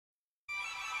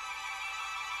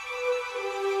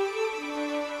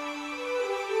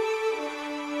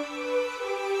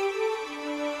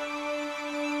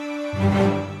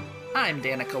I'm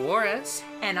Danica Juarez.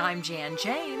 And I'm Jan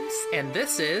James. And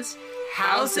this is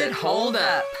How's It Hold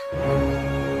Up?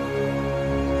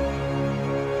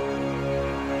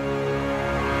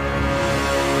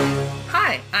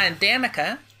 Hi, I'm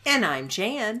Danica. And I'm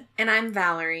Jan. And I'm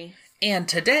Valerie. And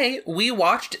today we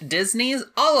watched Disney's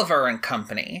Oliver and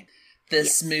Company.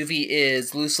 This movie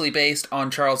is loosely based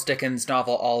on Charles Dickens'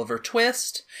 novel Oliver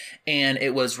Twist, and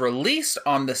it was released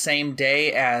on the same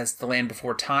day as The Land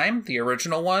Before Time, the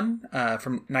original one,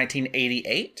 from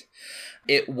 1988.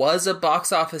 It was a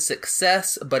box office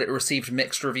success, but it received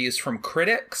mixed reviews from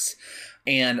critics.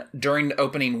 And during the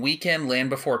opening weekend, Land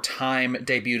Before Time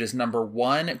debuted as number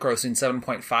 1, grossing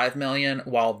 $7.5 million,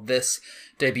 while this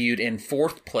debuted in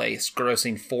 4th place,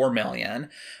 grossing $4 million.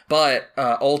 But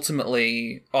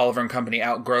ultimately, Oliver and Company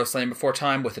outgrossed Land Before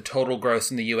Time with a total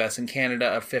gross in the US and Canada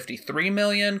of $53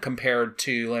 million, compared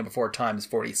to Land Before Time's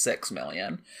 $46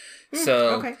 million.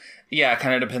 So, yeah, it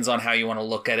kind of depends on how you want to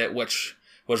look at it, which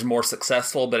was more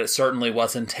successful, but it certainly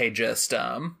wasn't a just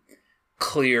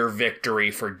clear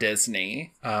victory for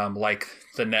Disney, like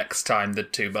the next time the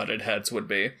two butted heads would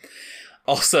be.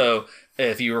 Also,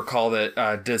 if you recall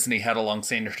that Disney had a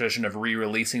long-standing tradition of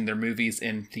re-releasing their movies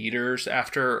in theaters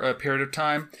after a period of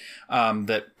time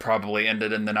that probably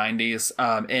ended in the 90s.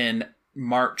 In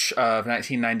March of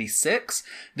 1996,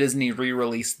 Disney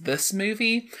re-released this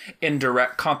movie in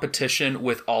direct competition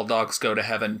with All Dogs Go to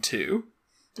Heaven 2.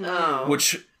 Oh.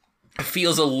 Which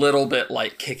feels a little bit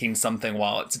like kicking something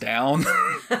while it's down.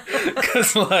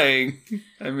 Because, like,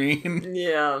 I mean...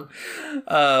 Yeah.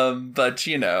 But,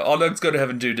 you know, All Dogs Go to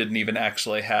Heaven 2 didn't even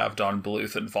actually have Don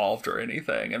Bluth involved or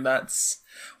anything. And that's...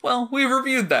 Well, we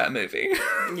reviewed that movie.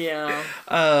 Yeah.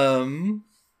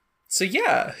 So,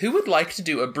 yeah, who would like to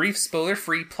do a brief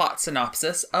spoiler-free plot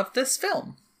synopsis of this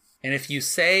film? And if you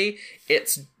say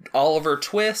it's Oliver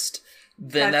Twist...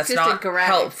 then that's not incorrect.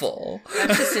 Helpful.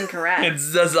 That's just incorrect.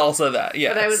 That's also that,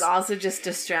 yes. But I was also just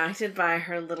distracted by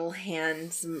her little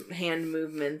hand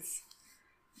movements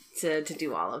to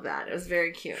do all of that. It was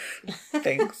very cute.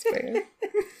 Thanks, babe.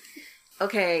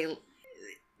 Okay,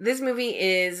 this movie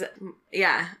is,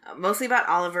 mostly about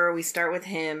Oliver. We start with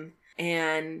him,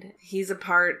 and he's a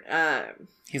part...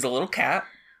 he's a little cat.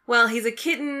 Well, he's a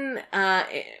kitten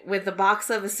with a box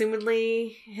of,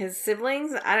 assumedly, his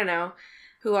siblings. I don't know.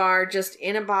 Who are just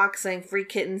in a box saying free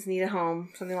kittens need a home,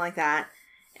 something like that.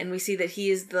 And we see that he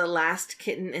is the last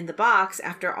kitten in the box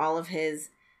after all of his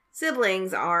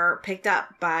siblings are picked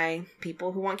up by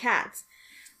people who want cats.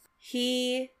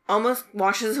 He almost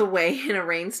washes away in a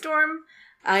rainstorm.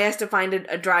 He has to find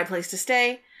a dry place to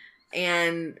stay.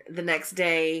 And the next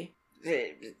day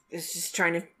is just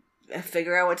trying to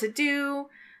figure out what to do.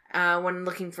 When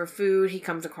looking for food, he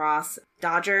comes across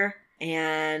Dodger.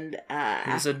 And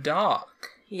he's a dog.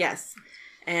 Yes.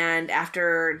 And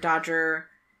after Dodger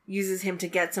uses him to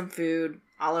get some food,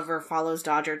 Oliver follows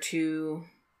Dodger to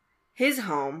his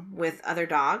home with other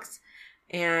dogs.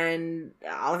 And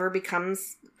Oliver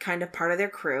becomes kind of part of their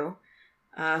crew,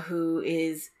 who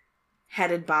is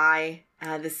headed by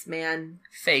this man...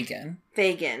 Fagin.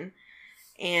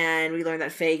 And we learn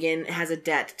that Fagin has a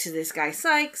debt to this guy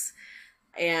Sykes.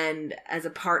 And as a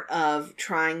part of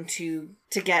trying to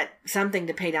get something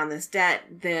to pay down this debt,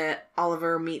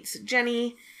 Oliver meets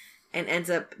Jenny and ends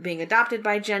up being adopted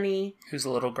by Jenny. Who's a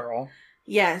little girl.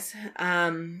 Yes.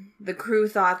 The crew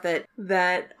thought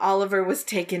that Oliver was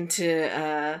taken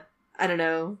to,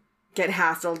 get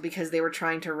hassled because they were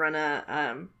trying to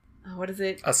run what is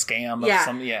it? A scam of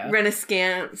some, run a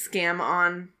scam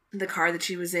on the car that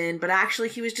she was in. But actually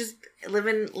he was just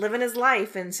living his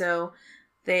life. And so...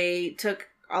 they took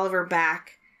Oliver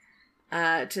back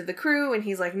to the crew, and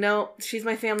he's like, no, she's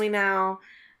my family now.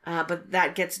 But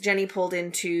that gets Jenny pulled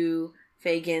into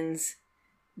Fagin's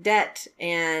debt,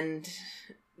 and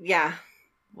yeah.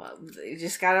 Well, you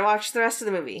just gotta watch the rest of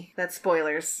the movie. That's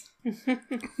spoilers.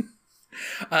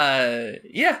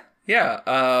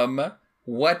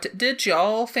 What did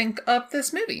y'all think of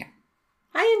this movie?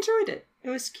 I enjoyed it. It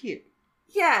was cute.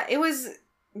 Yeah, it was...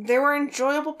 There were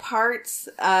enjoyable parts,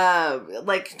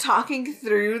 like talking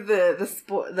through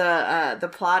the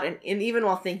plot, and even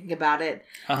while thinking about it,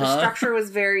 the structure was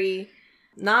very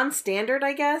non-standard,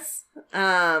 I guess.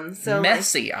 So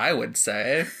messy, I would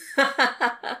say.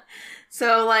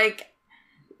 So, like,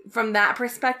 from that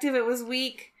perspective, it was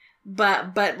weak,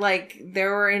 but like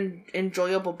there were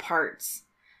enjoyable parts.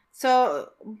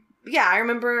 So, yeah, I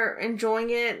remember enjoying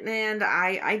it, and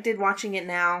I did watching it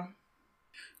now.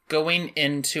 Going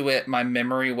into it, my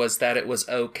memory was that it was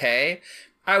okay.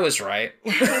 I was right.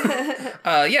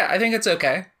 I think it's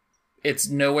okay. It's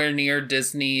nowhere near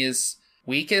Disney's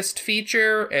weakest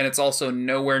feature, and it's also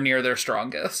nowhere near their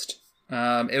strongest.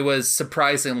 It was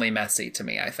surprisingly messy to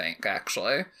me, I think,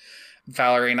 actually.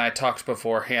 Valerie and I talked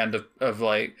beforehand of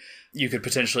like, you could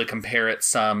potentially compare it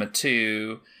some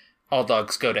to All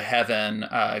Dogs Go to Heaven,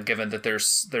 given that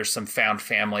there's some found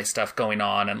family stuff going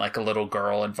on and like a little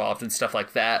girl involved and stuff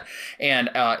like that. And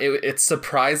it's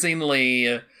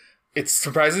surprisingly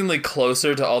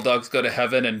closer to All Dogs Go to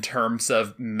Heaven in terms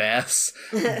of mess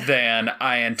than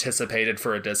I anticipated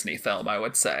for a Disney film, I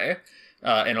would say.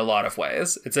 In a lot of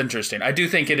ways. It's interesting. I do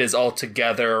think it is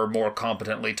altogether more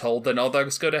competently told than All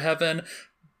Dogs Go to Heaven,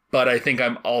 but I think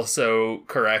I'm also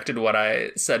correct in what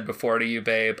I said before to you,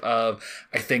 babe, of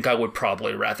I think I would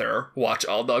probably rather watch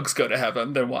All Dogs Go to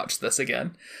Heaven than watch this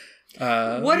again.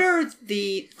 What are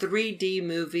the 3D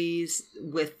movies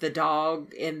with the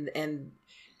dog and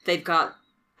they've got,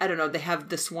 I don't know, they have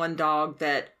this one dog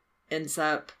that ends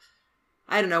up,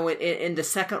 I don't know, in the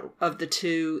second of the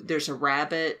two, there's a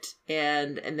rabbit,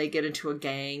 and they get into a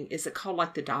gang. Is it called,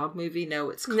 like, the dog movie? No,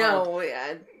 it's called... No,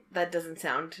 that doesn't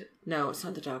sound... No, it's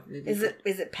not the dog movie. Is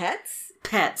it Pets?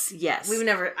 Pets, yes.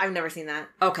 I've never seen that.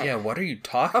 Okay. Yeah, what are you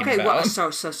talking about? Okay, well,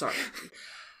 so sorry.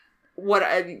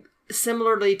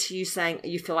 Similarly to you saying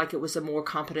you feel like it was a more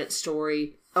competent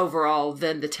story overall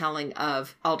than the telling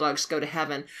of All Dogs Go to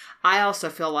Heaven, I also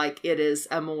feel like it is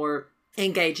a more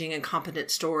engaging and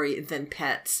competent story than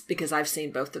Pets, because I've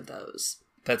seen both of those.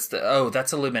 That's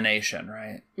Illumination,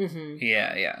 right? Mm-hmm.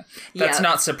 Yeah. That's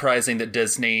not surprising that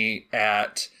Disney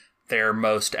at their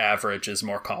most average is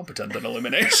more competent than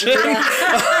Illumination.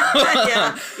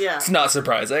 yeah. It's not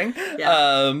surprising.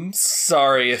 Yeah.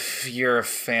 Sorry if you're a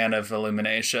fan of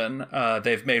Illumination.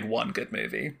 They've made one good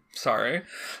movie. Sorry.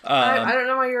 I don't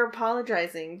know why you're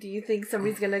apologizing. Do you think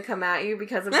somebody's going to come at you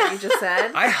because of what you just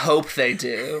said? I hope they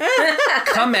do.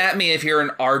 Come at me if you're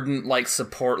an ardent, like,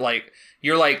 support, like,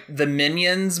 you're like, the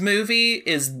Minions movie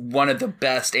is one of the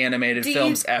best animated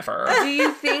films ever. Do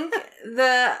you think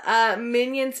the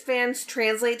Minions fans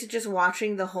translate to just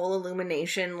watching the whole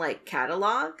Illumination, like,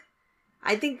 catalog?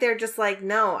 I think they're just like,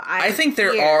 no, I think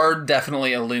there are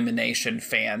definitely Illumination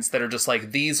fans that are just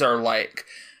like, these are, like,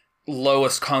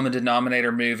 lowest common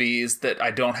denominator movies that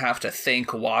I don't have to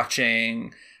think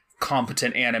watching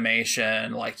competent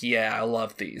animation. Like, yeah, I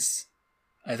love these.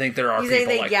 I think there are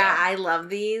people like that. Yeah, I love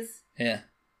these. Yeah.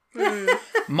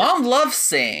 Mom loves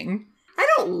Sing. I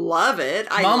don't love it.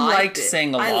 Mom liked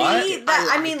Sing a lot. Liking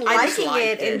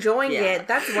it, enjoying it,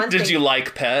 that's one thing. Did you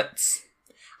like Pets?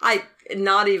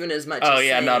 Not even as much as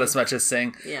Sing. Not as much as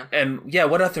Sing. Yeah. And yeah,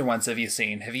 what other ones have you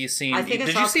seen? Did you see the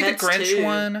Grinch too.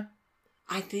 one?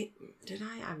 I think, did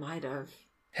I? I might have.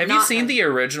 Have you seen the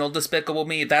original Despicable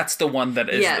Me? That's the one that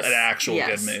is an actual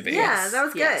good movie. Yeah, that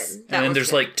was good. And then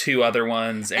there's like two other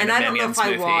ones and a Minions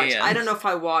movie. I don't know if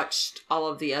I watched all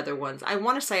of the other ones. I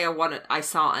want to say I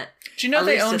saw it. Do you know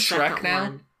they own Shrek now?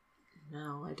 One.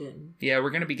 No, I didn't. Yeah,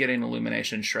 we're going to be getting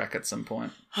Illumination Shrek at some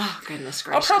point. Oh, goodness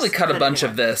gracious. I'll probably cut a bunch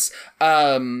of this.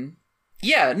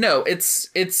 Yeah, no,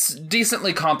 it's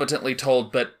decently competently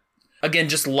told, but again,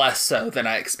 just less so than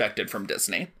I expected from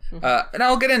Disney. Mm-hmm. And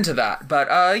I'll get into that. But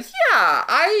yeah,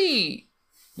 I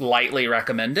lightly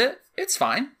recommend it. It's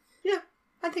fine. Yeah,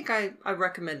 I think I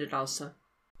recommend it also.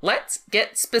 Let's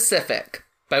get specific.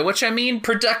 By which I mean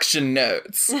production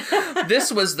notes.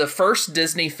 This was the first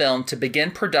Disney film to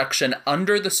begin production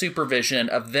under the supervision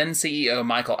of then CEO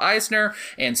Michael Eisner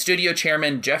and studio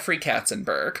chairman Jeffrey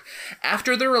Katzenberg.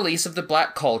 After the release of The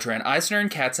Black Cauldron, Eisner and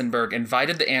Katzenberg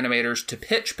invited the animators to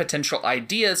pitch potential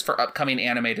ideas for upcoming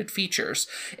animated features,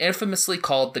 infamously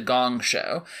called The Gong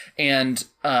Show. And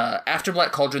after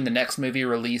Black Cauldron, the next movie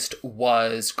released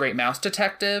was Great Mouse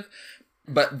Detective.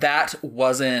 But that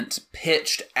wasn't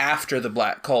pitched after The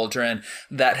Black Cauldron.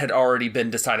 That had already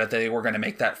been decided that they were going to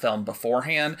make that film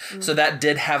beforehand. Mm-hmm. So that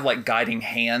did have like guiding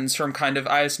hands from kind of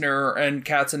Eisner and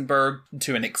Katzenberg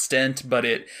to an extent, but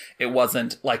it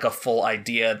wasn't like a full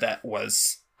idea that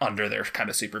was under their kind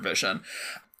of supervision.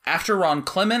 After Ron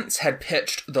Clements had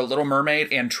pitched The Little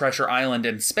Mermaid and Treasure Island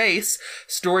in space,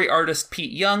 story artist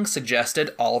Pete Young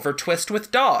suggested Oliver Twist with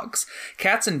dogs.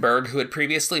 Katzenberg, who had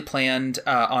previously planned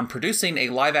on producing a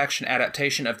live-action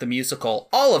adaptation of the musical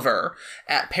Oliver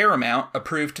at Paramount,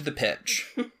 approved the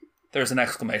pitch. There's an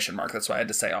exclamation mark, that's why I had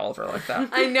to say Oliver like that.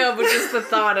 I know, but just the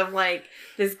thought of, like,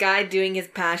 this guy doing his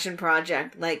passion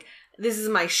project, like, this is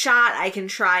my shot, I can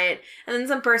try it. And then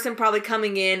some person probably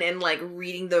coming in and, like,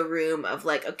 reading the room of,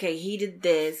 like, okay, he did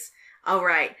this. All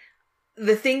right.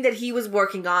 The thing that he was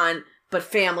working on but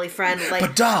family friendly. Like,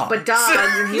 But dogs. But dogs.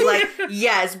 And he's like,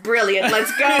 yes, brilliant.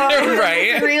 Let's go. Right.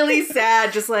 It's really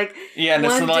sad. Just like, Yeah, and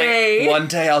one it's like, day. one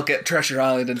day I'll get Treasure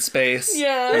Island in space.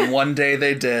 Yeah. And one day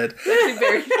they did. It's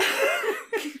very,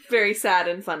 very sad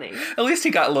and funny. At least he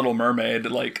got Little Mermaid,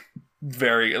 like,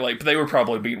 very, like, they were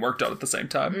probably being worked on at the same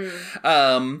time.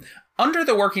 Under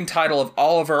the working title of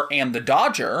Oliver and the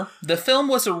Dodger, the film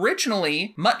was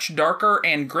originally much darker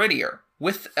and grittier,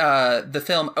 with the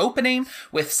film opening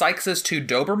with Sykes' two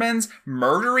Dobermans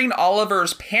murdering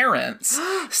Oliver's parents,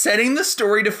 setting the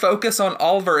story to focus on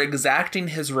Oliver exacting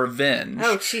his revenge,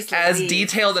 as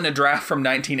detailed in a draft from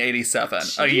 1987,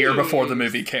 a year before the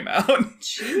movie came out.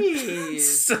 Jeez.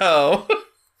 So...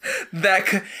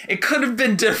 it could have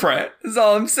been different, is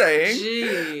all I'm saying.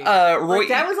 Gee. Roy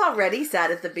that was already sad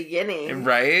at the beginning.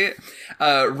 Right?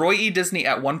 Roy E. Disney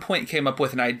at one point came up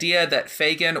with an idea that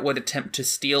Fagin would attempt to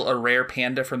steal a rare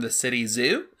panda from the city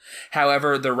zoo.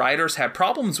 However, the writers had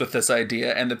problems with this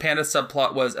idea, and the panda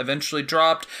subplot was eventually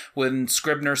dropped when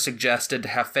Scribner suggested to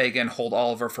have Fagin hold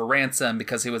Oliver for ransom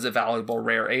because he was a valuable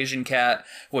rare Asian cat,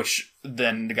 which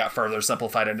then got further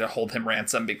simplified into hold him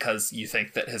ransom because you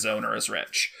think that his owner is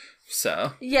rich.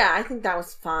 So Yeah, I think that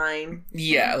was fine.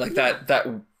 yeah, like that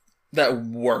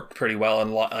worked pretty well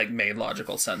and like made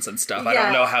logical sense and stuff. I Yeah.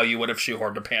 don't know how you would have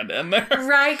shoehorned a panda in there.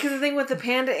 Right, because the thing with the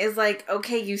panda is like,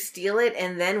 okay, you steal it,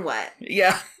 and then what?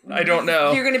 Yeah, I don't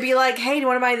know. You're going to be like, hey, do you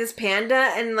want to buy this panda?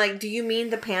 And like, do you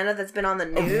mean the panda that's been on the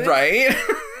news? Right?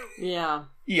 Yeah.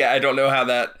 Yeah, I don't know how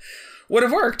that would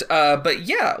have worked. But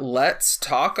yeah, let's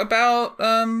talk about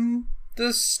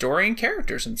the story and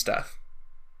characters and stuff.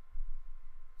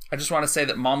 I just want to say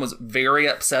that Mom was very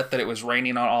upset that it was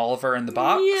raining on Oliver in the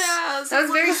box. Yes. That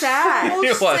was very sad. So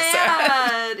It was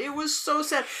sad. It was so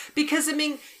sad. Because, I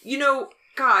mean,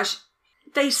 gosh,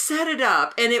 they set it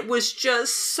up and it was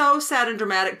just so sad and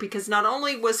dramatic because not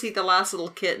only was he the last little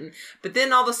kitten, but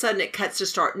then all of a sudden it cuts to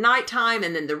start nighttime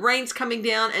and then the rain's coming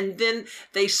down and then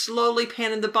they slowly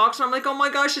pan in the box and I'm like, oh my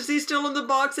gosh, is he still in the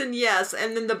box? And yes,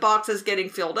 and then the box is getting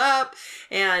filled up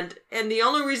and the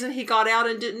only reason he got out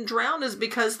and didn't drown is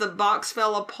because the box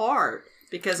fell apart.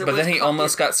 But then he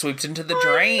almost got swept into the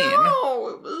drain.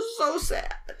 Oh, it was so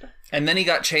sad. And then he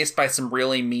got chased by some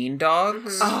really mean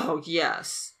dogs. Oh,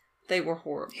 yes. They were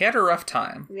horrible. He had a rough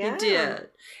time. Yeah. He did.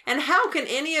 And how can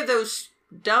any of those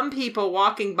dumb people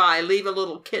walking by leave a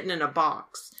little kitten in a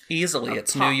box? Easily, A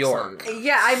it's New pox York. on it.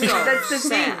 Yeah, I mean, So that's the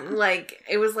sad. thing. Like,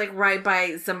 it was like right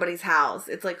by somebody's house.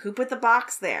 It's like, who put the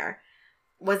box there?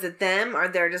 Was it them? Or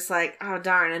they're just like, oh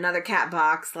darn, another cat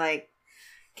box. Like,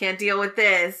 can't deal with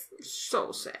this.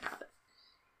 So sad.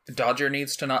 Dodger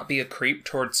needs to not be a creep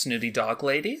towards snooty dog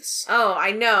ladies. Oh,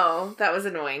 I know. That was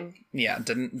annoying. Yeah,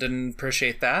 didn't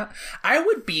appreciate that. I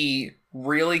would be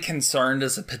really concerned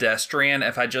as a pedestrian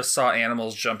if I just saw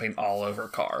animals jumping all over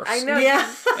cars. I know.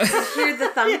 Yeah. You hear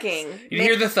the thunking. You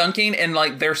hear the thunking and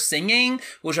like they're singing,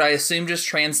 which I assume just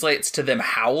translates to them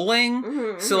howling.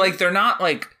 Mm-hmm, So like they're not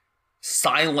like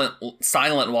silent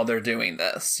while they're doing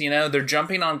this, They're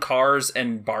jumping on cars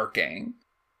and barking.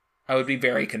 I would be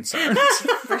very concerned.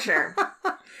 For sure.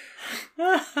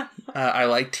 I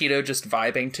like Tito just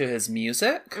vibing to his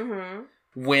music. Mm-hmm.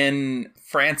 When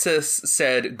Francis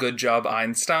said, "Good job,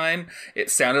 Einstein," it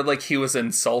sounded like he was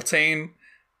insulting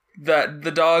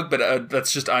the dog, but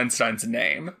that's just Einstein's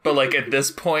name. But like at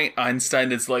this point,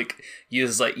 Einstein is like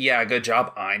uses like, "Yeah, good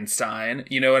job, Einstein."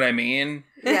 You know what I mean?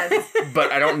 Yes.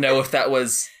 But I don't know if that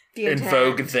was The in intent.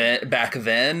 vogue back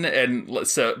then, and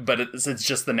so, but it's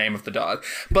just the name of the dog.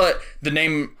 But the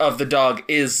name of the dog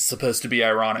is supposed to be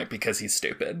ironic because he's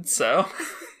stupid. So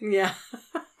Yeah.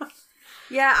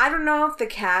 Yeah, I don't know if the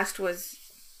cast was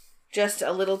just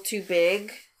a little too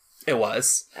big. it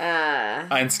was.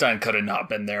 Einstein could have not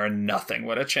been there, and nothing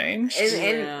would have changed.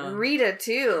 And Rita,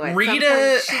 too. At some Rita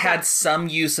point, she had got- some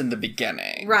use in the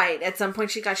beginning. Right. At some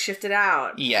point, she got shifted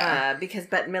out. Yeah. Because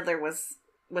Bette Midler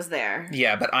was there.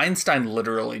 Yeah, but Einstein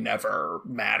literally never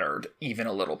mattered, even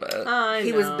a little bit.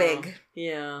 He was big.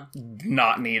 Yeah.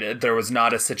 Not needed. There was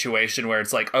not a situation where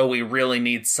it's like, oh, we really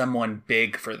need someone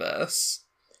big for this.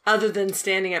 Other than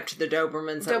standing up to the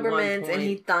Dobermans at one point. And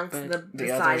he thunks but the the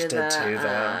side others of did too,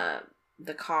 though.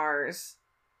 the cars.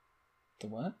 The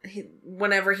what?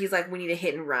 Whenever he's like, we need a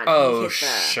hit and run. Oh, he hit the-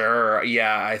 sure.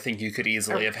 Yeah, I think you could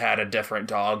easily have had a different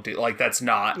dog do. Like, that's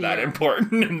not that Yeah.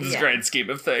 important in this Yeah. grand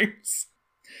scheme of things.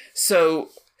 So,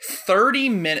 30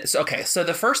 minutes. Okay, so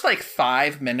the first,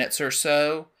 5 minutes or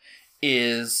so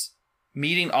is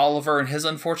meeting Oliver and his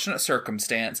unfortunate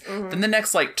circumstance. Mm-hmm. Then the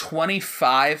next,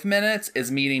 25 minutes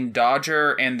is meeting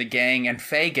Dodger and the gang and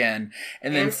Fagin.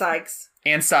 And then And Sykes.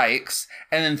 and Sykes,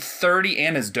 and then 30,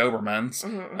 and his Dobermans.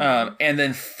 And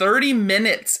then 30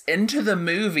 minutes into the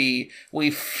movie,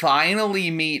 we finally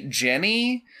meet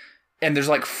Jenny, and there's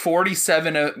like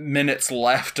 47 minutes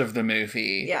left of the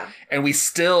movie. Yeah. And we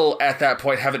still, at that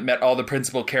point, haven't met all the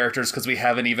principal characters because we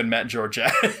haven't even met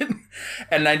Georgette.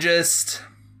 And I just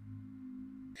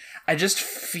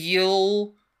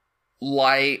feel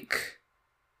like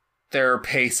there are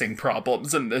pacing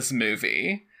problems in this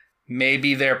movie.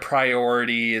 Maybe their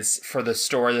priorities for the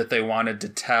story that they wanted to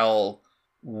tell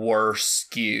were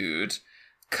skewed.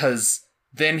 Because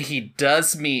then he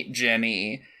does meet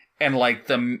Jenny, and like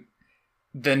then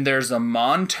there's a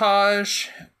montage,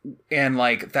 and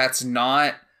like that's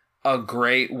not a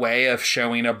great way of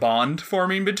showing a bond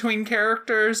forming between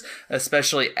characters,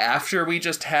 especially after we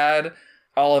just had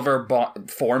Oliver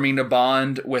forming a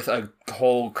bond with a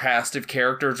whole cast of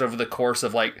characters over the course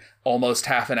of like almost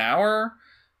half an hour.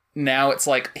 Now it's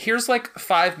like, here's like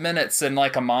 5 minutes and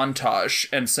like a montage.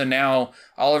 And so now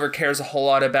Oliver cares a whole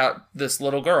lot about this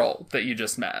little girl that you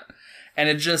just met. And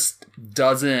it just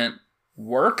doesn't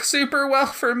work super well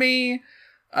for me.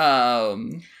 Yeah,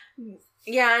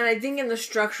 and I think in the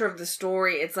structure of the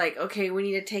story, it's like, okay, we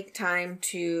need to take time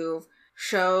to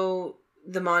show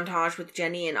the montage with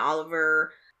Jenny and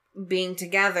Oliver being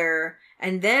together.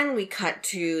 And then we cut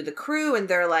to the crew and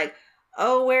they're like,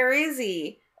 oh, where is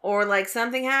he? Or like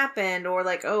something happened, or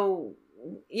like, oh,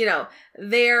 you know,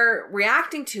 they're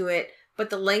reacting to it, but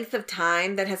the length of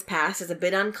time that has passed is a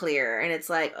bit unclear. And it's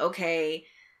like, okay,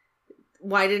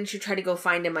 why didn't you try to go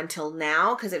find him until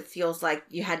now? Because it feels like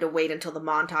you had to wait until the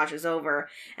montage is over,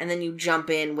 and then you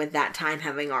jump in with that time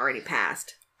having already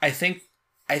passed. I think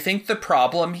the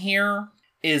problem here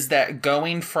is that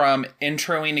going from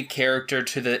introing a character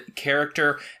to the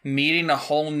character meeting a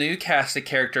whole new cast of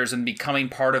characters and becoming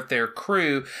part of their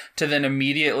crew to then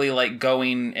immediately like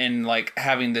going and like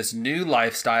having this new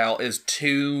lifestyle is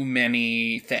too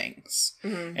many things.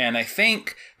 And I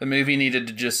think the movie needed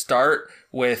to just start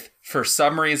with, for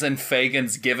some reason,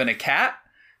 Fagin's given a cat.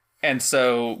 And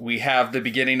so we have the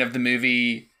beginning of the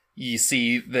movie. You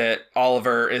see that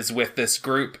Oliver is with this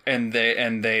group and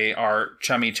they are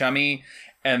chummy.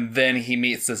 And then he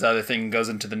meets this other thing and goes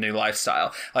into the new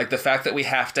lifestyle. Like, the fact that we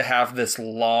have to have this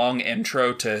long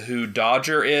intro to who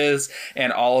Dodger is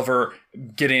and Oliver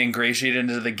getting ingratiated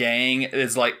into the gang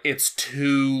is like, it's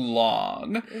too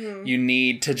long. You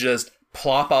need to just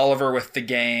plop Oliver with the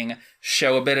gang,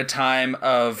 show a bit of time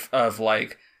of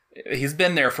like, he's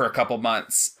been there for a couple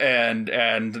months and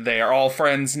they are all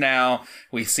friends now.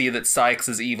 We see that Sykes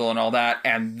is evil and all that.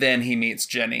 And then he meets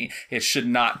Jenny. It should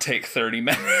not take 30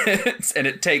 minutes. And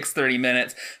it takes 30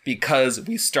 minutes because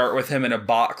we start with him in a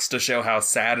box to show how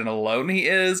sad and alone he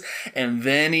is. And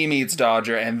then he meets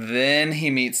Dodger, and then he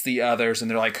meets the others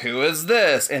and they're like, who is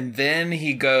this? And then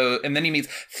he meets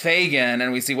Fagin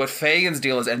and we see what Fagin's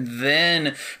deal is. And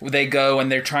then they go and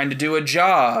they're trying to do a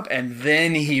job. And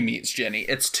then he meets Jenny.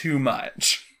 It's too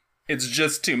much. It's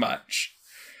just too much.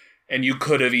 And you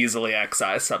could have easily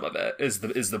excised some of it is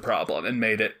the problem and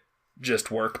made it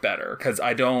just work better. Because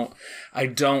I don't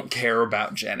care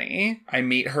about Jenny. I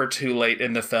meet her too late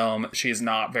in the film. She's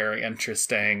not very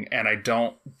interesting. And I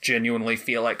don't genuinely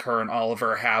feel like her and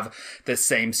Oliver have the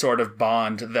same sort of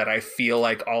bond that I feel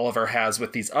like Oliver has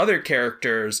with these other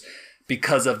characters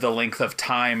because of the length of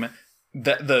time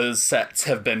that those sets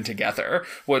have been together,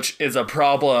 which is a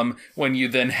problem when you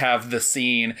then have the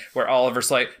scene where Oliver's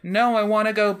like, no, I want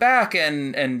to go back,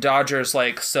 and Dodger's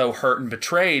like so hurt and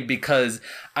betrayed because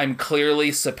I'm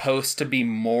clearly supposed to be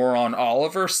more on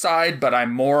Oliver's side, but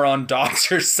I'm more on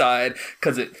Dodger's side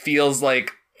because it feels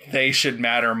like they should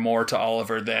matter more to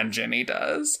Oliver than Jenny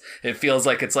does. It feels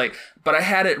like it's like, but I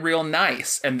had it real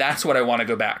nice, and that's what I want to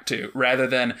go back to, rather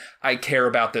than I care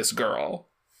about this girl,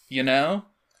 you know?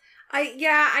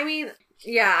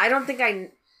 I don't think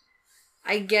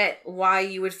I get why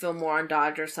you would feel more on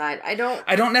Dodger's side. I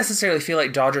don't necessarily feel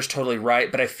like Dodger's totally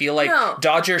right, but I feel like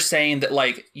Dodger's saying that,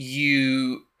 like,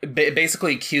 you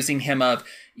basically accusing him of,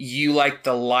 you like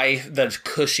the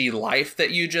cushy life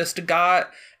that you just got,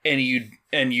 and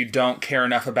you don't care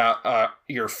enough about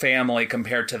your family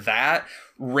compared to that,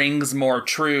 rings more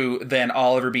true than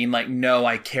Oliver being like, no,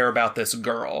 I care about this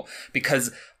girl,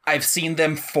 because I've seen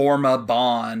them form a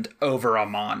bond over a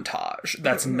montage.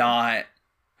 That's not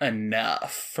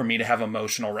enough for me to have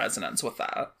emotional resonance with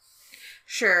that.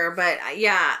 Sure, but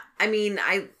yeah, I mean,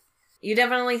 you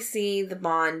definitely see the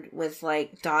bond with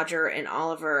like Dodger and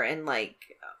Oliver, and like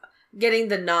getting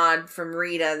the nod from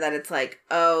Rita that it's like,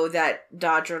 oh, that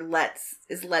Dodger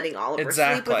is letting Oliver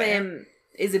sleep with him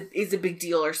is a big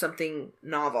deal or something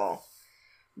novel.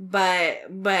 But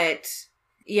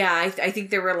Yeah, I think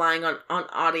they're relying on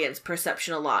audience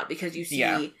perception a lot, because you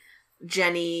see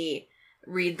Jenny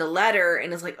read the letter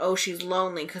and is like, oh, she's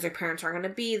lonely because her parents aren't going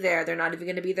to be there. They're not even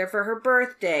going to be there for her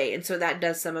birthday. And so that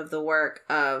does some of the work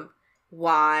of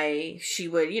why she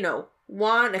would,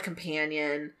 want a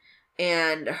companion,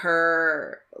 and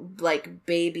her, like,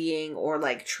 babying or,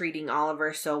 like, treating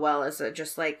Oliver so well as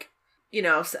just, like,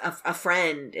 a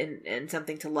friend and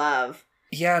something to love.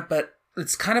 Yeah, but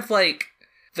it's kind of like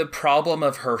the problem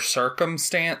of her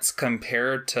circumstance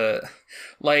compared to,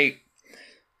 like,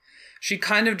 she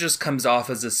kind of just comes off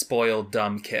as a spoiled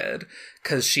dumb kid,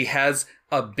 because she has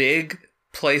a big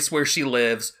place where she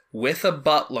lives with a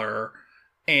butler,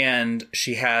 and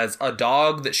she has a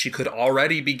dog that she could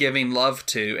already be giving love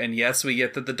to. And yes, we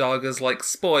get that the dog is, like,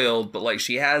 spoiled, but, like,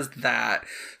 she has that.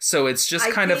 So it's just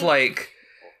of like,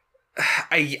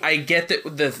 I get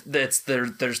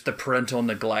that there's the parental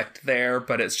neglect there,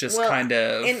 but it's just kind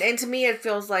of... And to me, it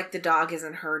feels like the dog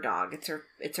isn't her dog.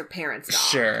 It's her parents' dog.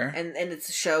 Sure. And it's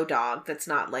a show dog that's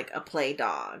not, like, a play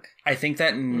dog. I think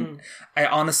that... I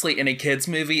honestly, in a kid's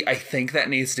movie, I think that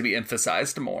needs to be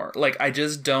emphasized more. Like, I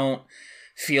just don't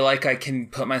feel like I can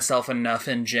put myself enough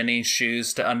in Jenny's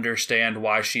shoes to understand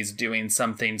why she's doing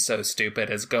something so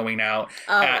stupid as going out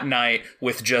at night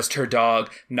with just her dog,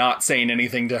 not saying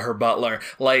anything to her butler.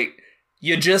 Like,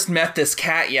 you just met this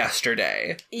cat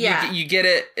yesterday. Yeah. You get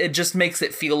it. It just makes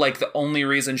it feel like the only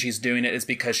reason she's doing it is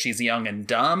because she's young and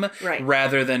dumb, right,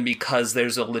 rather than because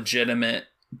there's a legitimate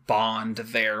bond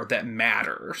there that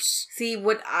matters. See,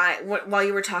 while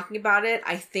you were talking about it,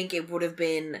 I think it would have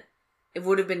been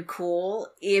cool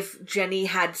if Jenny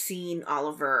had seen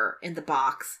Oliver in the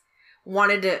box,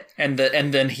 wanted to... And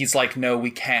then he's like, no,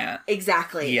 we can't.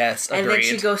 Exactly. Yes, agreed. And then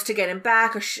she goes to get him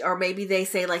back, or maybe they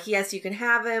say, like, yes, you can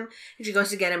have him, and she goes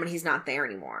to get him and he's not there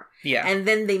anymore. Yeah. And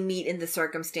then they meet in the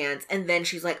circumstance, and then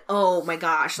she's like, oh my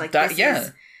gosh, like,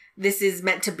 this is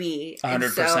meant to be.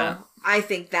 100%. So I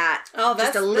think that that's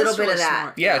just a little bit really of that.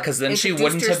 smart. Yeah, because then she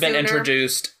wouldn't have been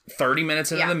introduced 30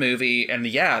 minutes into Yeah. the movie, and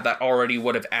that already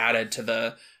would have added to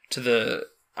the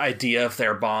idea of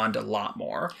their bond a lot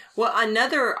more. Well,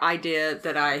 another idea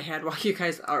that I had while you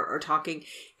guys are talking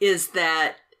is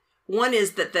that one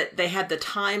is that they had the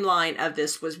timeline of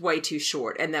this was way too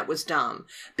short, and that was dumb,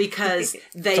 because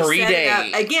they 3 set days.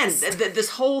 it up, again,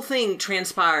 this whole thing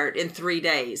transpired in 3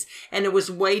 days, and it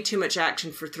was way too much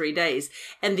action for 3 days.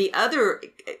 And the other,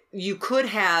 you could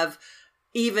have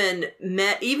even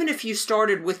if you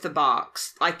started with the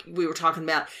box, like we were talking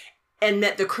about, and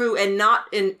met the crew and not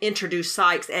introduced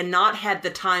Sykes and not had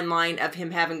the timeline of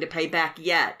him having to pay back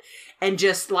yet, and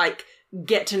just, like,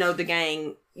 get to know the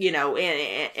gang,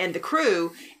 and the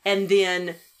crew, and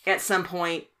then at some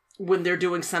point when they're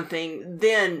doing something,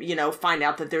 then, find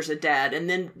out that there's a dad, and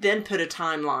then put a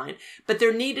timeline. But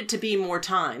there needed to be more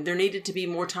time. There needed to be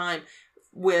more time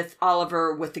with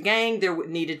Oliver with the gang. There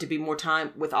needed to be more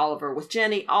time with Oliver with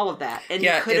Jenny, all of that. And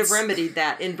you could have remedied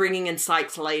that in bringing in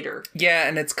Sykes later. Yeah,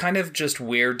 and it's kind of just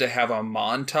weird to have a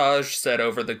montage set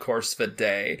over the course of a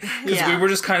day. Because we were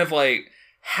just kind of like,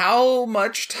 how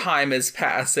much time is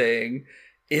passing?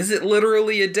 Is it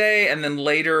literally a day? And then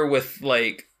later with,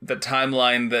 like, the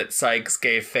timeline that Sykes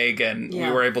gave Fagin, we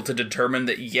were able to determine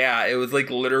that, it was, like,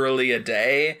 literally a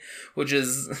day, which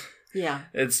is... Yeah.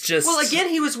 It's just... Well, again,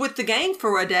 he was with the gang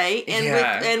for a day,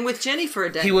 and with Jenny for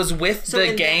a day. He was with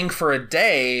the gang for a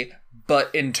day,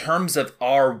 but in terms of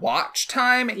our watch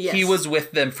time, he was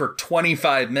with them for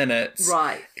 25 minutes.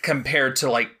 Right. Compared to,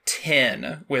 like,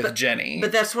 10 with Jenny.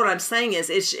 But that's what I'm saying is,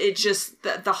 it's just,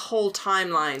 the whole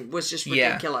timeline was just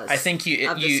ridiculous. I think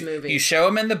you show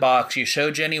him in the box, you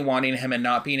show Jenny wanting him and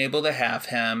not being able to have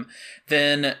him,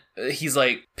 then he's,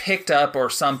 like, picked up or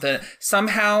something.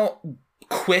 Somehow...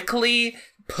 quickly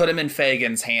put him in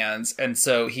Fagin's hands, and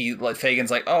so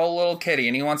Fagin's like, oh, little kitty,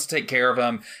 and he wants to take care of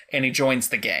him, and he joins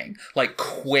the gang, like,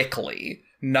 quickly,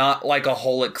 not like a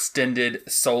whole extended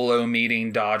solo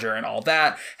meeting Dodger and all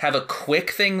that. Have a quick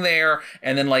thing there,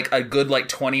 and then, like, a good, like,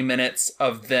 20 minutes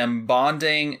of them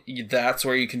bonding. That's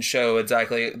where you can show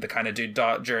exactly the kind of dude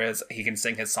Dodger is. He can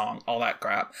sing his song, all that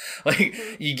crap. Like,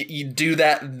 you do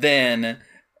that then,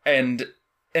 and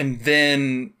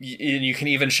then you can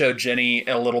even show Jenny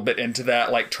a little bit into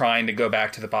that, like, trying to go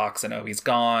back to the box and, oh, he's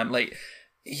gone. Like,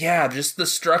 just the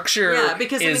structure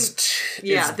is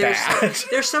bad.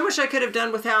 There's so much I could have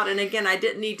done without, and again, I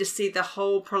didn't need to see the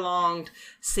whole prolonged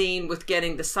scene with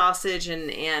getting the sausage and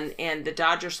the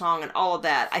Dodger song and all of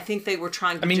that. I think they were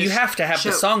trying to you have to have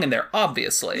the song in there,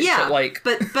 obviously. Yeah,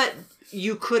 but but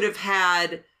you could have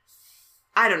had...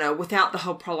 I don't know, without the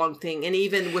whole prolonged thing, and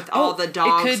even with all the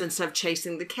dogs and stuff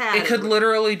chasing the cat. It could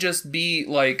literally just be,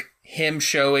 like, him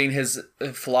showing his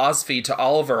philosophy to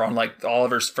Oliver on like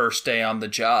Oliver's first day on the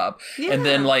job. Yeah. And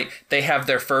then like they have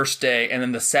their first day and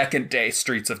then the second day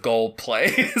Streets of Gold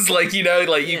plays. Like, you know,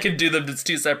 like you can do them as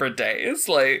 2 separate days.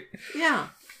 Like, yeah.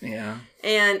 Yeah.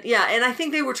 And I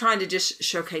think they were trying to just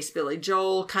showcase Billy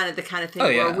Joel, kind of thing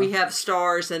yeah. where we have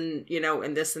stars and, you know,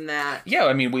 and this and that. Yeah,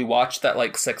 I mean, we watched that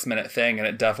like 6-minute thing and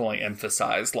it definitely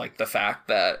emphasized like the fact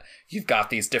that you've got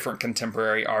these different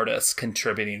contemporary artists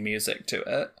contributing music to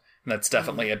it. And that's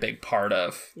definitely a big part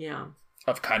of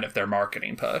kind of their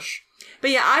marketing push. But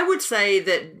yeah, I would say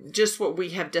that just what we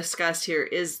have discussed here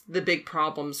is the big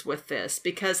problems with this,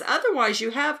 because otherwise you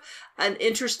have an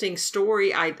interesting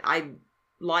story. I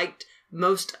liked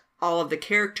most all of the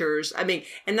characters. I mean,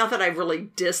 and not that I really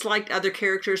disliked other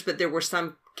characters, but there were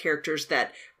some characters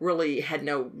that really had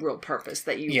no real purpose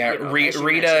that you... Yeah, you know,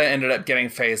 Rita ended up getting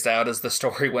phased out as the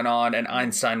story went on, and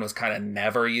Einstein was kind of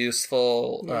never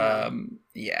useful.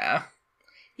 Yeah.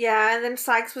 Yeah, and then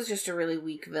Sykes was just a really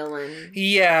weak villain.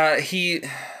 Yeah,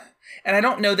 and I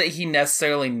don't know that he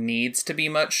necessarily needs to be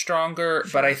much stronger,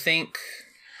 but I think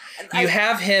you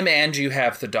have him and you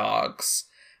have the dogs.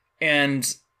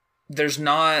 And there's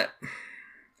not...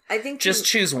 I think just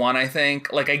choose one, I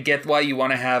think. Like, I get why you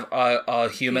want to have a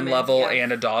human level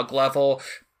and a dog level,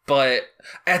 but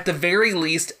at the very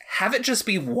least, have it just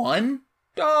be one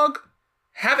dog.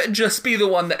 Have it just be the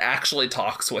one that actually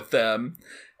talks with them.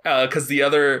 Because the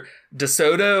other,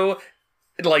 DeSoto,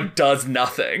 like, does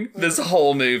nothing this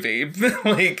whole movie.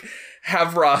 Like,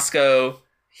 have Roscoe...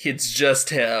 It's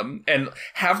just him. And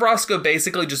have Roscoe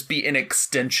basically just be an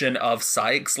extension of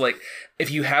Sykes. Like, if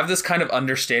you have this kind of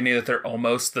understanding that they're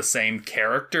almost the same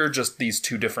character, just these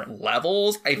 2 different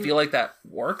levels, I feel like that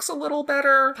works a little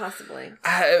better. Possibly.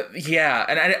 Yeah,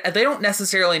 and they don't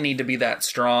necessarily need to be that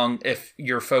strong if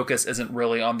your focus isn't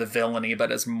really on the villainy,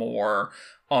 but is more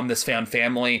on this found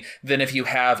family. Than if you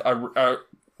have a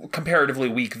comparatively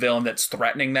weak villain that's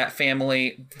threatening that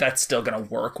family, that's still going to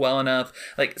work well enough.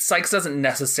 Like, Sykes doesn't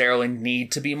necessarily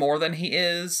need to be more than he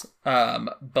is,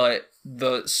 but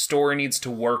the story needs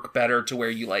to work better to where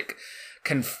you, like,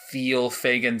 can feel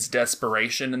Fagin's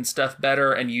desperation and stuff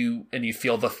better, and you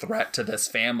feel the threat to this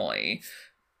family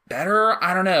better.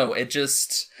 I don't know. It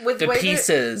just... With the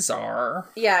pieces are...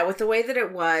 Yeah, with the way that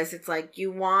it was, it's like,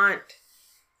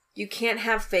 you can't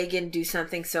have Fagin do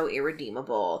something so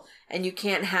irredeemable, and you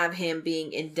can't have him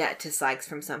being in debt to Sykes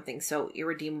from something so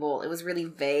irredeemable. It was really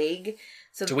vague.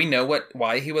 So do we know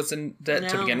why he was in debt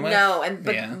to begin with?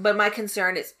 No, but my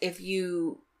concern is if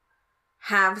you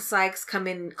have Sykes come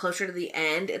in closer to the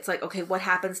end, it's like, okay, what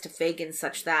happens to Fagin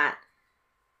such that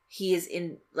he is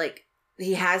in, like,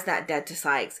 he has that debt to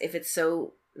Sykes if it's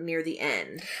so near the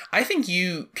end? I think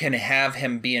you can have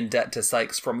him be in debt to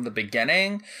Sykes from the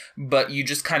beginning, but you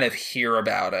just kind of hear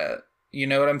about it. You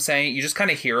know what I'm saying? You just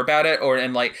kind of hear about it,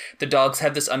 and like the dogs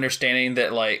have this understanding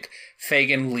that like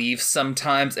Fagin leaves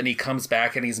sometimes and he comes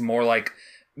back and he's more like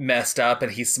messed up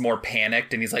and he's more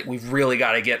panicked and he's like, we've really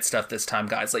got to get stuff this time,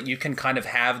 guys. Like, you can kind of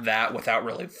have that without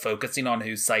really focusing on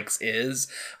who Sykes is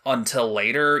until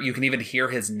later. You can even hear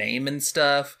his name and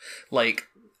stuff. Like,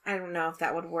 I don't know if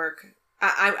that would work.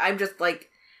 I'm just like,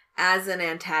 as an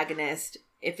antagonist,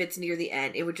 if it's near the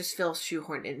end, it would just feel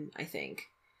shoehorned in, I think.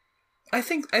 I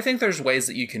think there's ways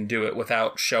that you can do it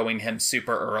without showing him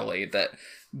super early that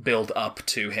build up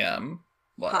to him.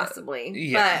 Possibly.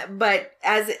 Yeah. But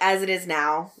as it is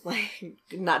now, like,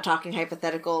 not talking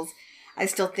hypotheticals, I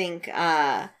still think,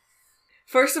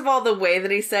 first of all, the way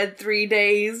that he said 3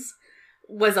 days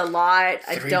was a lot.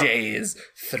 3 days,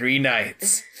 3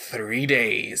 nights, 3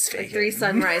 days, Fagin. 3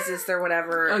 sunrises or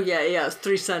whatever. Oh, yeah,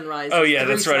 3 sunrises. Oh, yeah,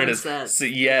 that's right, it is. So,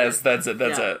 yes, that's it.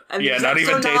 Yeah, not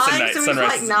even days and nights, so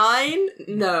sunrises. Like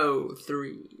 9? No,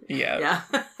 3. Yeah.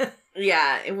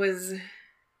 Yeah, it was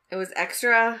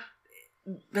extra,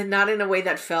 but not in a way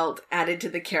that felt added to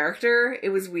the character. It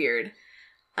was weird.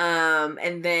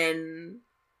 And then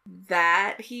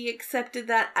that he accepted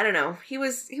that, I don't know. He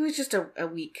was just a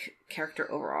weak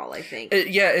character overall, I think.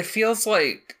 It feels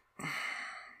like...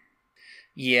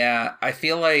 Yeah, I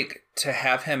feel like to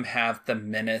have him have the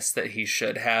menace that he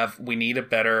should have, we need a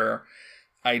better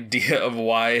idea of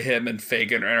why him and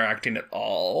Fagin are interacting at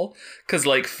all. Because,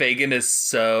 like, Fagin is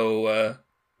so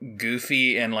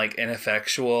goofy and, like,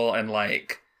 ineffectual and,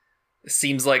 like,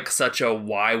 seems like such a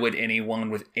why would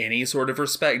anyone with any sort of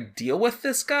respect deal with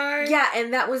this guy? Yeah,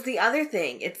 and that was the other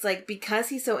thing. It's like, because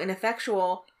he's so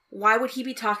ineffectual, why would he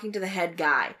be talking to the head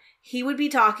guy? He would be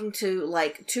talking to,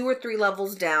 like, 2 or 3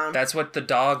 levels down. That's what the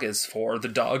dog is for. The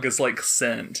dog is, like,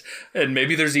 sent. And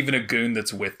maybe there's even a goon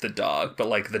that's with the dog, but,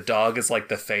 like, the dog is, like,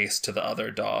 the face to the other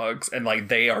dogs, and, like,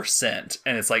 they are sent.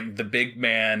 And it's, like, the big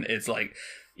man is, like,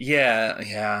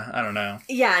 yeah, I don't know.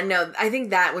 Yeah, no, I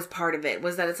think that was part of it,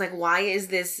 was that it's, like, why is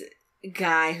this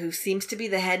guy who seems to be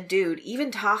the head dude even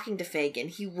talking to Fagin?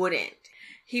 He wouldn't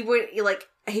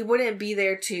be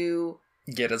there to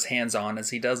get his hands on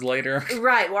as he does later.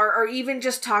 Right, or even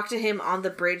just talk to him on the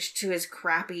bridge to his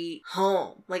crappy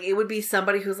home. Like, it would be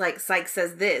somebody who's like, Sykes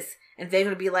says this, and they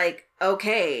would be like,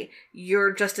 okay,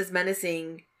 you're just as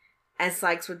menacing as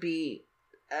Sykes would be,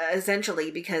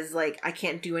 essentially, because, like, I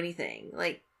can't do anything.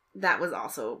 Like, that was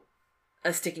also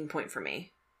a sticking point for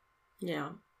me. Yeah.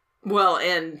 Well,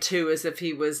 and too, as if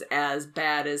he was as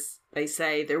bad as they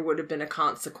say, there would have been a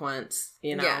consequence,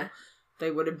 you know. Yeah. They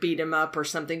would have beat him up or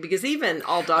something, because even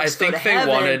All Dogs Go to Heaven, I think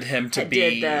they wanted him to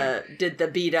did the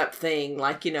beat up thing,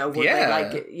 like, you know, where they,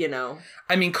 like, you know.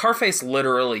 I mean, Carface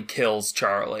literally kills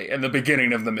Charlie in the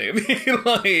beginning of the movie.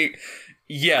 Like,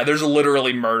 yeah, there's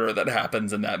literally murder that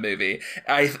happens in that movie.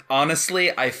 I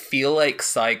feel like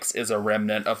Sykes is a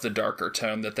remnant of the darker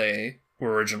tone that they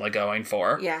were originally going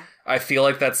for. Yeah. I feel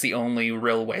like that's the only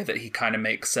real way that he kind of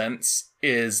makes sense,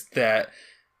 is that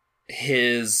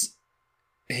his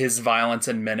violence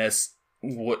and menace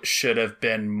should have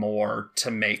been more to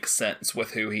make sense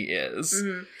with who he is.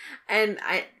 Mm-hmm. And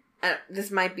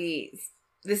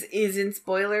this is in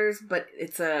spoilers, but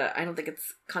I don't think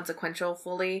it's consequential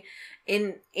fully.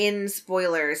 In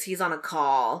spoilers, he's on a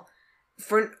call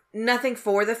for nothing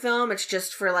for the film. It's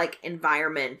just for, like,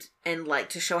 environment and, like,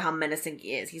 to show how menacing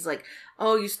he is. He's like,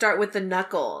 oh, you start with the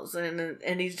knuckles,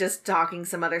 and he's just talking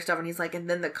some other stuff, and he's like, and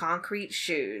then the concrete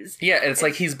shoes. Yeah, it's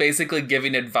like he's basically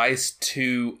giving advice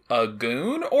to a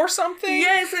goon or something.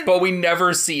 Yes, but we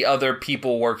never see other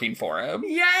people working for him.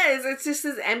 Yes, it's just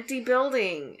this empty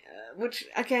building, which,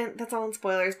 again, that's all in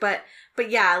spoilers, but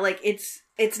yeah, like,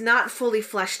 it's not fully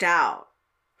fleshed out.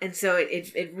 And so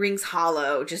it rings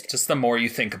hollow. Just the more you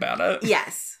think about it.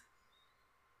 Yes.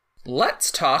 Let's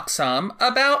talk some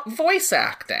about voice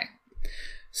acting.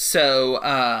 So,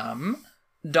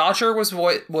 Dodger was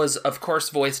of course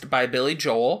voiced by Billy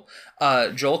Joel.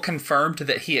 Joel confirmed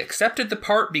that he accepted the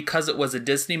part because it was a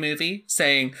Disney movie,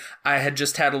 saying, I had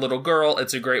just had a little girl.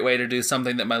 It's a great way to do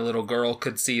something that my little girl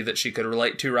could see that she could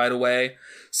relate to right away.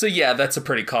 So yeah, that's a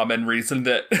pretty common reason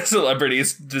that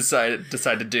celebrities decide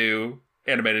to do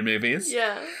animated movies.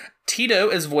 Yeah. Tito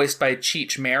is voiced by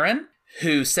Cheech Marin,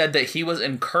 who said that he was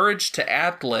encouraged to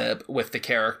ad-lib with the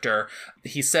character.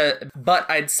 He said, but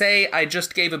I'd say I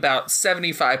just gave about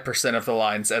 75% of the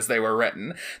lines as they were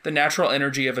written. The natural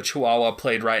energy of a Chihuahua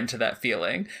played right into that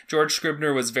feeling. George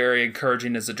Scribner was very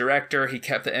encouraging as a director. He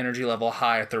kept the energy level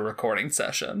high at the recording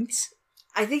sessions.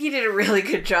 I think he did a really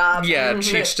good job. Yeah,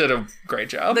 Cheech did a great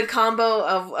job. The combo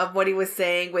of what he was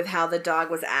saying with how the dog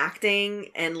was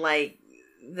acting, and, like,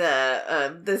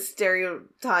 the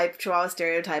Chihuahua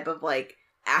stereotype of, like,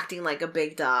 acting like a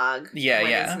big dog when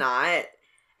it's not.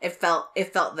 It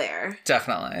felt there.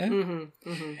 Definitely. Mm-hmm,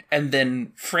 mm-hmm. And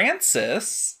then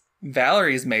Francis,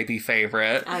 Valerie's maybe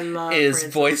favorite, is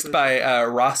Francis. Voiced by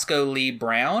Roscoe Lee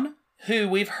Brown, who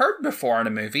we've heard before in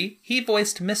a movie. He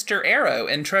voiced Mr. Arrow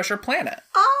in Treasure Planet.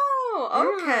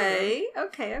 Oh, okay.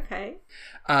 Okay.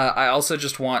 I also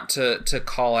just want to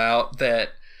call out that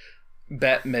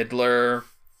Bette Midler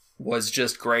was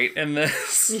just great in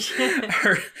this.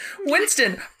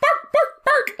 Winston, bark, bark,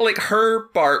 bark. Like, her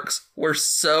barks were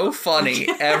so funny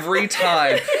every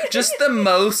time. Just the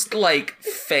most, like,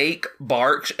 fake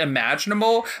barks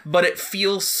imaginable, but it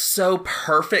feels so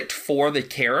perfect for the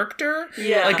character.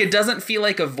 Yeah. Like, it doesn't feel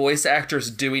like a voice actor's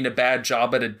doing a bad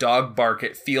job at a dog bark.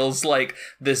 It feels like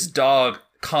this dog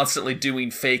constantly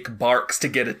doing fake barks to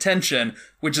get attention,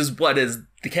 which is what is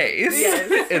the case.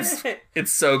 Yes.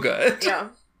 It's so good. Yeah.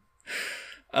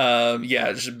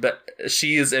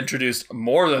 She is introduced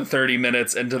more than 30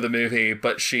 minutes into the movie,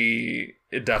 but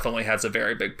it definitely has a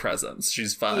very big presence.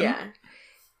 She's fun.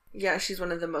 Yeah, she's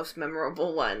one of the most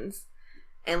memorable ones.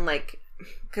 And, like,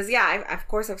 because, yeah, of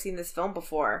course I've seen this film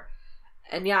before.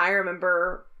 And, yeah, I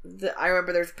remember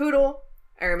there's Poodle.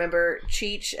 I remember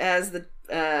Cheech as the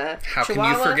How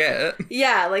Chihuahua. Can you forget?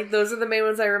 Yeah, like, those are the main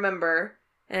ones I remember.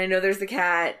 And I know there's the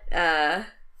cat. They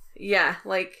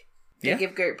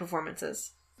give great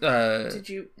performances. Did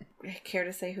you care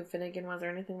to say who Finnegan was or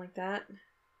anything like that?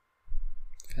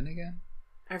 Finnegan?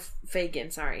 Or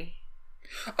Fagin, sorry.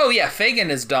 Oh, yeah,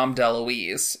 Fagin is Dom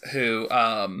DeLuise, who,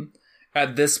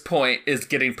 at this point, is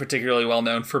getting particularly well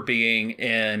known for being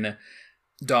in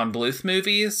Don Bluth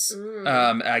movies.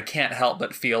 I can't help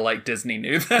but feel like Disney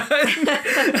knew that.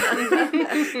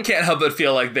 Can't help but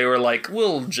feel like they were like,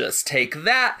 we'll just take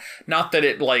that. Not that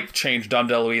it like changed Dom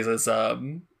DeLuise's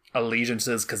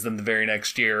allegiances, because then the very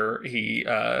next year he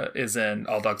is in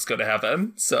All Dogs Go to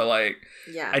Heaven. So like,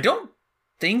 Yeah. I don't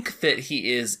think that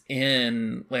he is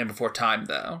in Land Before Time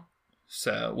though.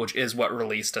 So, which is what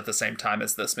released at the same time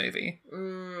as this movie.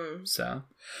 So,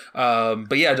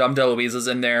 but yeah, Dom DeLuise is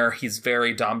in there. He's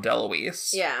very Dom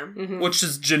DeLuise. Yeah. Which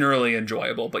is generally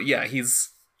enjoyable. But yeah, he's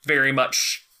very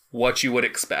much what you would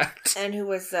expect. And who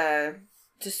was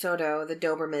DeSoto, the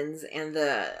Dobermans, and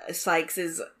the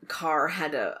Sykes' car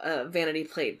had a vanity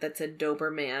plate that said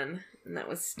Doberman, and that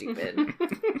was stupid.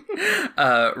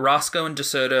 Roscoe and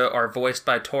DeSoto are voiced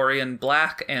by Torian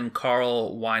Black and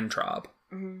Carl Weintraub.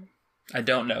 I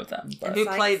don't know them. But Who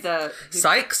played the...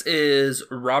 Sykes is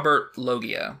Robert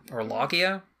Loggia. Or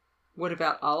Loggia? What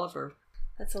about Oliver?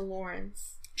 That's a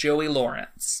Lawrence. Joey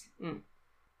Lawrence.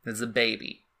 Is a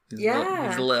baby.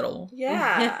 He's little.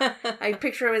 Yeah. I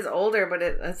picture him as older, but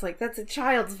it's like, that's a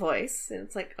child's voice. And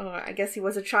it's like, oh, I guess he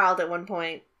was a child at one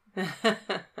point.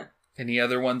 Any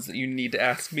other ones that you need to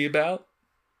ask me about?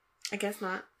 I guess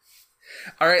not.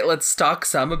 All right, let's talk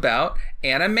some about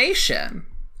animation.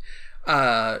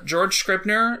 George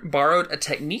Scribner borrowed a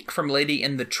technique from Lady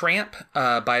and the Tramp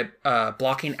by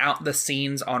blocking out the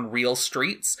scenes on real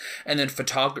streets and then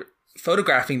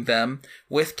photographing them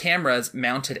with cameras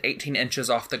mounted 18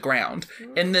 inches off the ground.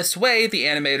 In this way, the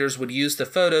animators would use the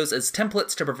photos as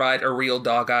templates to provide a real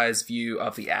dog-eyes view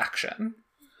of the action.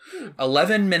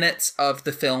 11 minutes of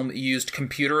the film used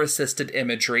computer-assisted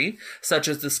imagery, such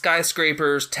as the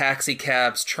skyscrapers, taxi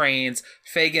cabs, trains,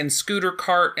 Fagin's scooter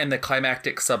cart, and the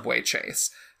climactic subway chase.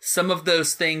 Some of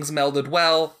those things melded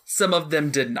well, some of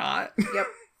them did not. Yep.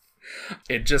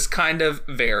 It just kind of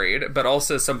varied, but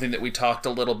also something that we talked a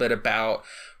little bit about.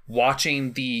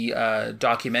 Watching the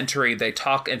documentary, they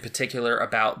talk in particular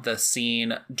about the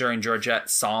scene during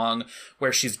Georgette's song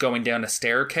where she's going down a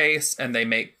staircase, and they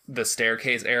make the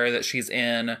staircase area that she's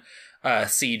in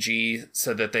CG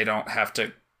so that they don't have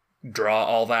to draw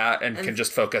all that and can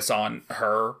just focus on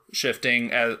her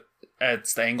shifting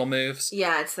as the angle moves.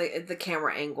 Yeah, it's the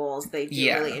camera angles. They do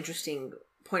a really interesting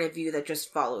point of view that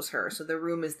just follows her. So the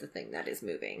room is the thing that is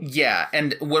moving. Yeah,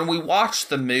 and when we watch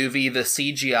the movie, the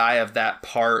CGI of that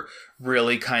part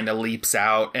really kind of leaps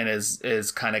out and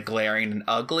is kind of glaring and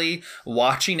ugly.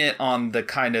 Watching it on the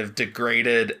kind of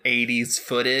degraded 80s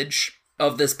footage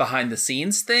of this behind the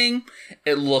scenes thing,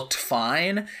 it looked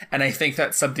fine. And I think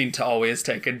that's something to always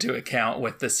take into account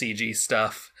with the CG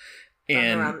stuff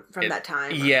From that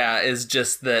time. Yeah, is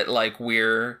just that like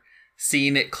we're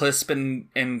seeing it crisp and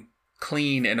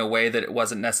clean in a way that it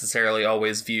wasn't necessarily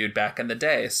always viewed back in the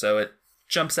day, so it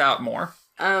jumps out more.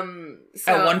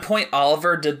 At one point,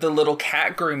 Oliver did the little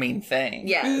cat grooming thing.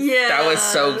 Yes. That was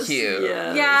so cute.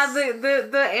 Yes. Yeah,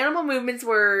 the animal movements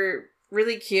were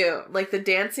really cute. Like, the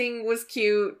dancing was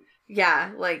cute. Yeah,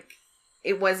 like,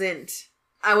 I don't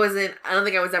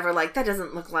think I was ever like, that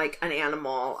doesn't look like an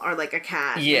animal or like a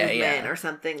cat movement or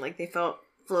something. Like, they felt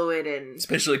fluid and...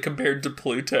 Especially compared to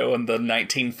Pluto and the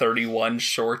 1931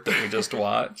 short that we just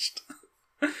watched.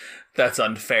 That's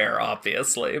unfair,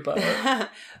 obviously, but...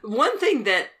 One thing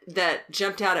that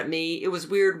jumped out at me, it was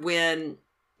weird when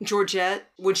Georgette,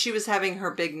 when she was having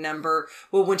her big number,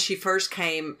 well, when she first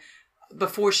came,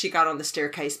 before she got on the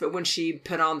staircase, but when she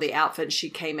put on the outfit and she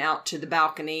came out to the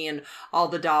balcony and all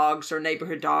the dogs or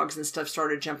neighborhood dogs and stuff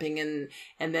started jumping in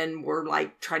and then were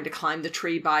like trying to climb the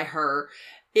tree by her.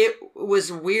 It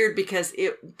was weird because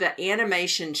the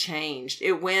animation changed.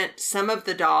 It went, some of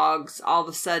the dogs, all of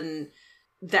a sudden,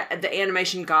 the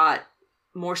animation got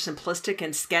more simplistic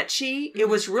and sketchy. It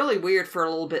was really weird for a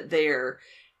little bit there.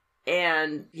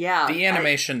 And yeah. The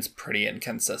animation's pretty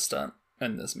inconsistent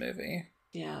in this movie.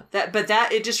 Yeah.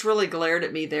 It just really glared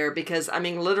at me there because, I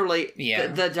mean, literally,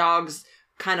 the dogs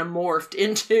kind of morphed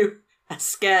into a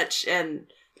sketch and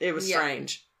it was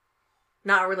strange.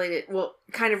 Not related, well,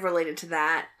 kind of related to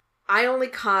that. I only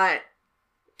caught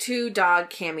 2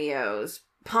 dog cameos.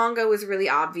 Pongo was really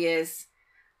obvious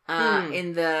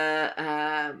in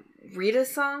the Rita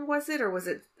song, was it? Or was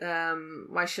it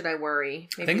Why Should I Worry?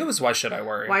 Maybe. I think it was Why Should I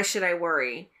Worry. Why Should I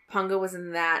Worry? Pongo was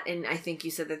in that, and I think you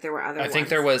said that there were other ones. I think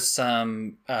there was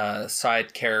some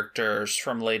side characters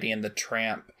from Lady and the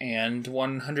Tramp and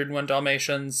 101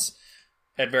 Dalmatians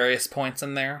at various points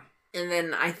in there. And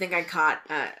then I think I caught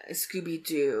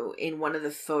Scooby-Doo in one of the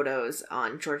photos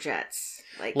on Georgette's.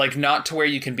 Like not to where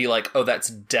you can be like, oh, that's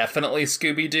definitely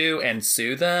Scooby-Doo and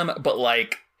sue them, but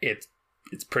like it's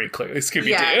it's pretty clearly Scooby-Doo.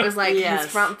 Yeah, it was like Yes.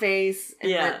 his front face.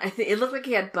 And Yeah. then I think it looked like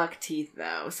he had buck teeth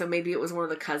though, so maybe it was one of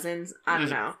the cousins. I don't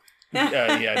know.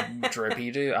 Yeah,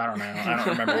 Drippy-Doo. I don't know. I don't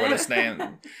remember what his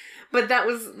name. But that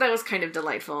was kind of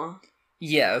delightful.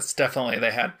 Yes, definitely.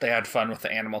 They had fun with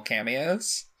the animal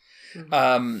cameos.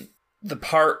 Mm-hmm. The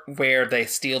part where they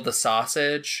steal the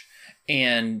sausage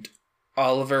and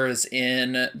Oliver is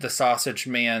in the sausage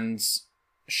man's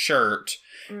shirt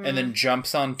and then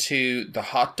jumps onto the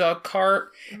hot dog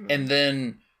cart and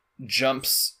then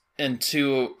jumps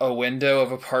into a window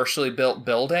of a partially built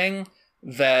building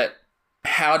that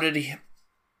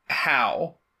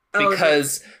how?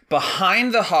 Because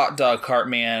behind the hot dog cart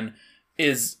man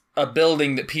is a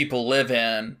building that people live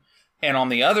in, and on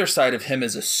the other side of him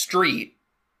is a street.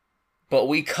 But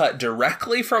we cut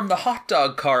directly from the hot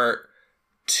dog cart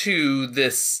to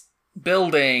this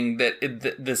building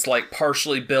this like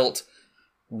partially built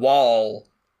wall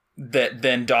that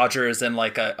then Dodger is in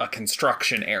like a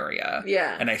construction area.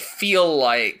 Yeah. And I feel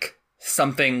like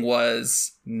something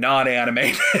was not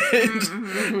animated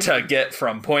to get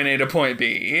from point A to point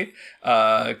B.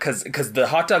 Because the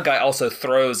hot dog guy also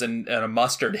throws and a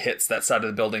mustard hits that side of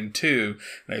the building too.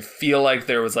 And I feel like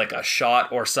there was like a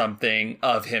shot or something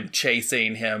of him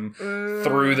chasing him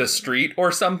through the street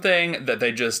or something that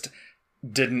they just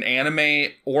didn't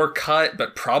animate or cut,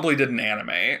 but probably didn't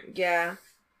animate. Yeah.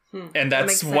 And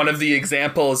that's one of the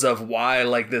examples of why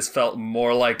like this felt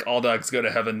more like All Dogs Go to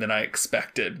Heaven than I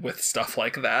expected with stuff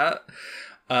like that.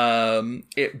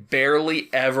 It barely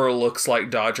ever looks like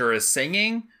Dodger is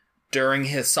singing during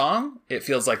his song. It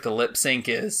feels like the lip sync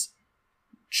is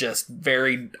just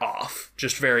very off.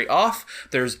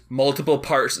 There's multiple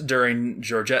parts during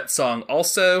Georgette's song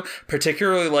also,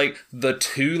 particularly like the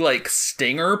two like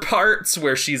stinger parts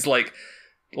where she's like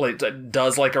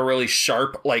does like a really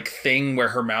sharp like thing where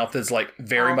her mouth is like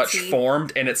very much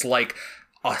formed and it's like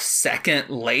a second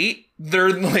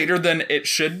later than it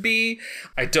should be.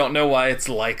 I don't know why it's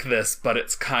like this, but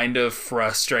it's kind of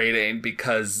frustrating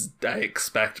because I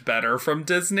expect better from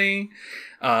Disney.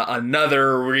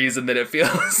 Another reason that it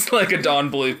feels like a Don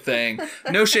Bluth thing.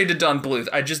 No shade to Don Bluth.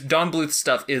 Don Bluth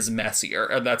stuff is messier,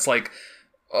 and that's like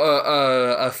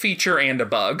a feature and a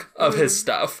bug of his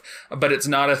stuff, but it's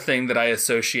not a thing that I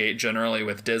associate generally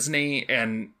with Disney.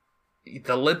 And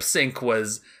the lip sync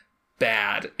was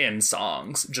bad in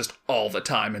songs just all the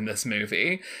time in this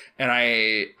movie,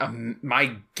 and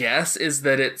my guess is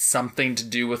that it's something to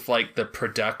do with like the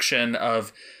production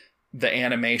of the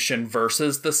animation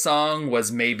versus the song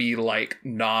was maybe like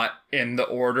not in the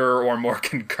order or more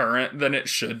concurrent than it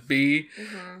should be.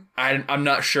 I'm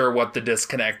not sure what the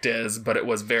disconnect is, but it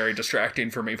was very distracting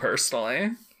for me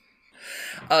personally.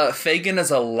 Fagin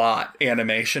is a lot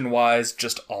animation wise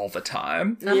just all the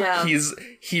time. Yeah.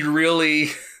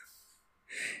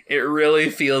 It really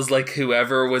feels like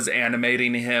whoever was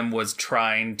animating him was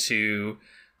trying to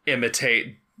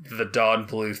imitate the Don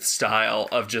Bluth style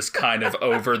of just kind of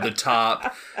over the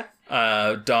top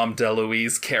Dom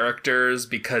DeLuise characters,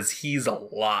 because he's a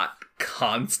lot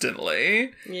constantly.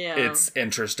 Yeah. It's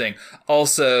interesting.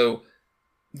 Also,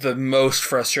 the most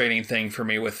frustrating thing for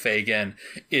me with Fagin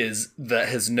is that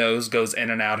his nose goes in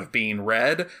and out of being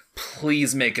red.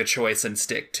 Please make a choice and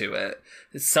stick to it.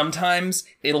 Sometimes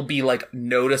it'll be like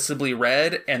noticeably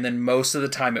red, and then most of the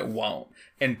time it won't.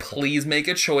 And please make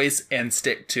a choice and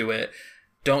stick to it.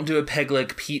 Don't do a Peg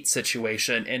Leg Pete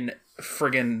situation in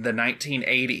friggin' the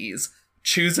 1980s.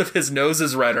 Choose if his nose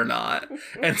is red or not,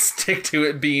 and stick to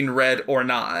it being red or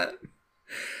not.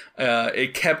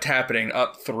 It kept happening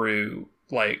up through,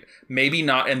 like, maybe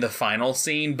not in the final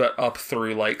scene, but up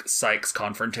through, like, Sykes'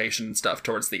 confrontation and stuff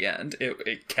towards the end.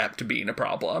 It kept being a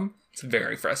problem. It's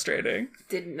very frustrating.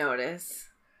 Didn't notice.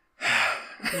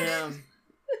 Yeah.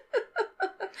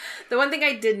 The one thing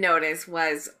I did notice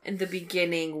was in the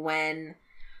beginning when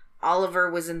Oliver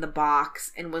was in the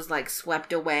box and was like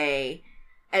swept away.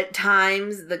 At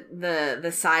times,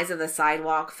 the size of the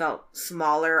sidewalk felt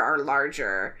smaller or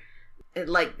larger.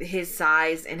 Like his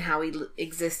size and how he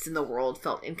exists in the world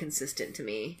felt inconsistent to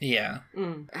me. Yeah.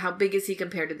 How big is he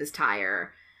compared to this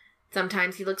tire?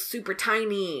 Sometimes he looks super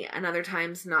tiny, and other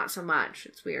times not so much.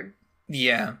 It's weird.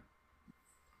 Yeah.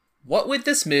 What would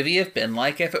this movie have been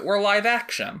like if it were live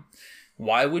action?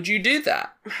 Why would you do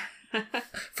that?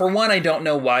 For one, I don't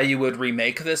know why you would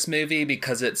remake this movie,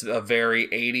 because it's a very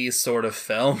 80s sort of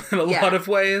film in a lot of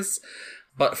ways.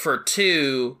 But for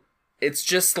two, it's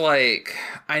just like,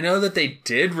 I know that they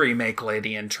did remake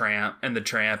Lady and the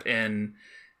Tramp in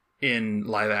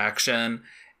live action,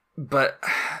 But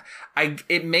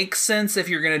it makes sense if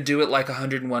you're going to do it like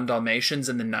 101 Dalmatians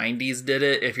in the 90s did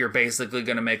it, if you're basically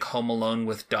going to make Home Alone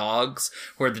with dogs,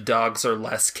 where the dogs are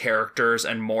less characters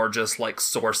and more just like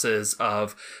sources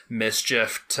of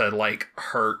mischief to like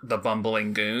hurt the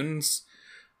bumbling goons.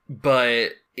 But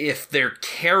if they're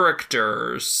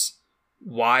characters,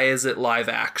 why is it live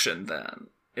action then?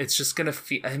 It's just going to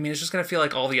feel, it's just going to feel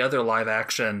like all the other live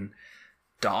action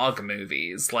dog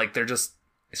movies. Like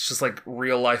it's just like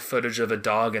real life footage of a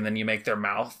dog and then you make their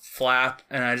mouth flap.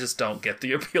 And I just don't get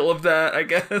the appeal of that, I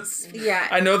guess. Yeah.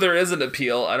 I know there is an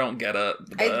appeal. I don't get it.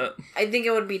 But I think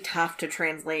it would be tough to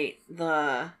translate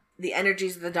the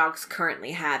energies the dogs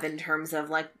currently have in terms of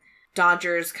like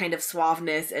Dodger's kind of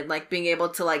suaveness and like being able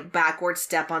to like backward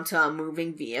step onto a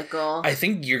moving vehicle. I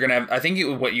think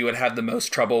what you would have the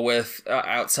most trouble with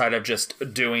outside of just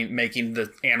making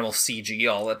the animal CG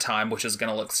all the time, which is going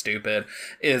to look stupid,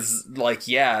 is like,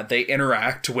 yeah, they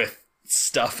interact with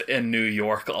stuff in New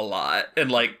York a lot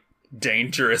and like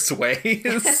dangerous ways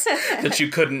that you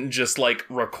couldn't just like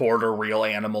record a real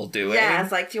animal doing. Yeah,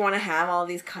 it's like, do you want to have all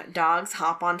these dogs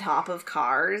hop on top of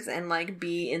cars and like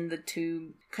be in the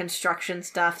tube construction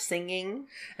stuff singing?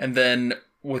 And then,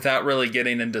 without really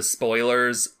getting into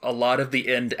spoilers, a lot of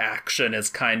the end action is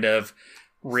kind of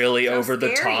really so over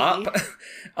scary. The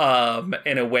top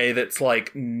in a way that's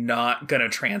like not gonna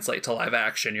translate to live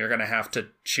action. You're gonna have to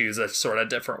choose a sort of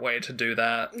different way to do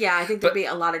that. Yeah, I think there'd be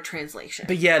a lot of translation.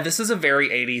 But yeah, this is a very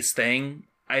 80s thing.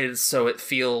 So it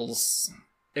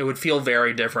would feel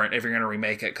very different if you're gonna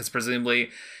remake it, because presumably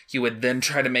you would then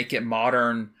try to make it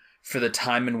modern for the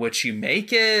time in which you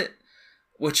make it,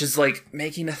 which is like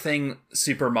making a thing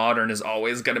super modern is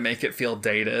always gonna make it feel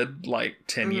dated like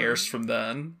 10 years from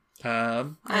then.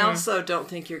 I also don't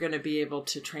think you're going to be able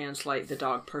to translate the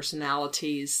dog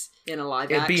personalities in a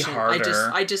live action. It'd be harder.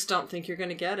 I just don't think you're going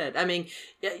to get it. I mean,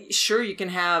 sure, you can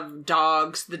have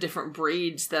dogs, the different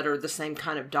breeds that are the same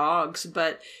kind of dogs,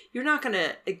 but you're not going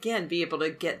to, again, be able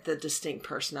to get the distinct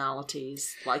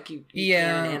personalities like you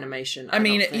can in animation. I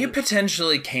mean, you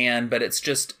potentially can, but it's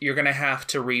just, you're going to have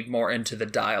to read more into the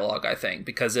dialogue, I think,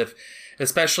 because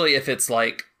especially if it's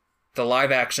like the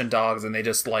live action dogs and they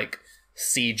just like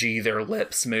CG their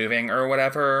lips moving or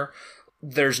whatever,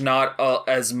 there's not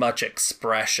as much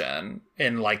expression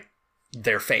in like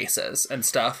their faces and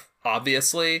stuff,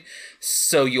 obviously,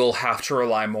 so you'll have to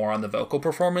rely more on the vocal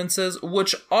performances,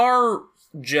 which are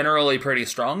generally pretty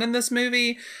strong in this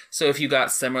movie. So if you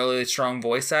got similarly strong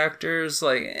voice actors,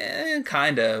 like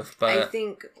kind of, but I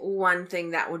think one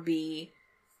thing that would be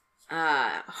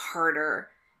harder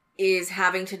is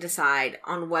having to decide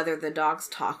on whether the dogs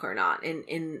talk or not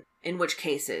in which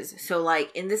cases. So,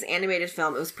 like, in this animated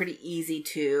film, it was pretty easy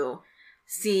to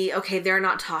see, okay, they're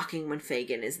not talking when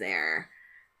Fagin is there.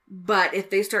 But if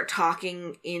they start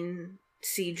talking in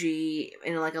CG,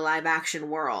 in, like, a live-action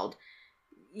world,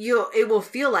 it will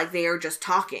feel like they are just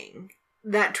talking.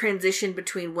 That transition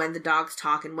between when the dogs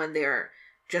talk and when they're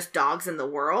just dogs in the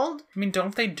world. I mean,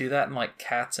 don't they do that in, like,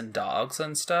 Cats and Dogs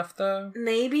and stuff, though?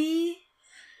 Maybe.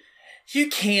 You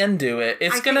can do it.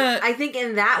 I think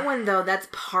in that one, though, that's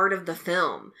part of the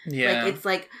film. Yeah. Like, it's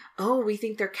like, oh, we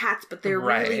think they're cats, but they're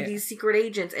really these secret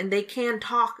agents. And they can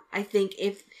talk, I think,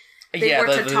 if they were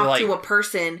to talk to a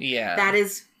person that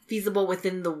is feasible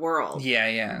within the world. Yeah,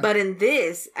 yeah. But in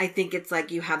this, I think it's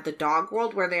like you have the dog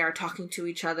world where they are talking to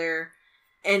each other.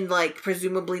 And, like,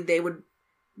 presumably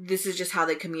this is just how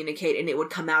they communicate. And it would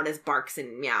come out as barks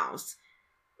and meows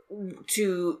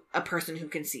to a person who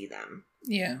can see them.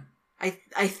 Yeah.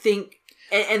 I think,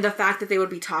 and the fact that they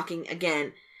would be talking,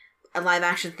 again, a live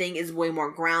action thing is way more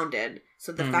grounded.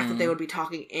 So the fact that they would be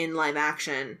talking in live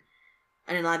action,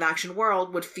 and in live action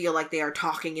world, would feel like they are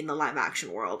talking in the live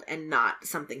action world and not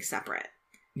something separate.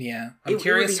 Yeah. I'm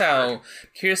curious how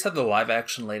the live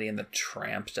action Lady and the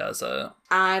Tramp does it.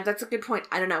 That's a good point.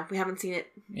 I don't know. We haven't seen it.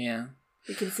 Yeah.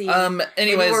 We can see.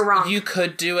 Anyways, you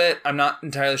could do it. I'm not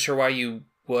entirely sure why you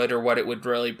would or what it would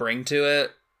really bring to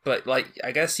it. But, like,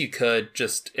 I guess you could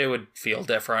it would feel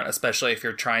different, especially if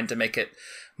you're trying to make it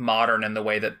modern in the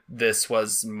way that this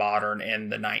was modern in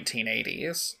the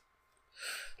 1980s.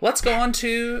 Let's go on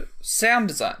to sound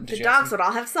design. The dogs would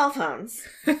all have cell phones.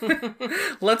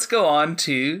 Let's go on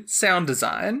to sound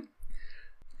design.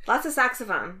 Lots of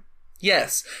saxophone.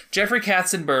 Yes, Jeffrey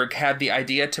Katzenberg had the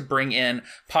idea to bring in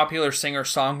popular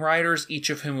singer-songwriters, each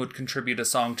of whom would contribute a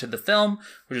song to the film,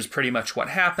 which is pretty much what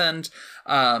happened.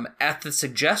 At the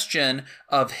suggestion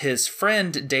of his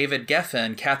friend David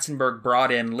Geffen, Katzenberg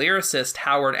brought in lyricist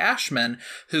Howard Ashman,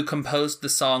 who composed the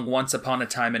song Once Upon a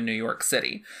Time in New York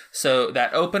City. So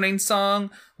that opening song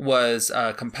was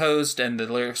composed, and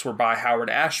the lyrics were by Howard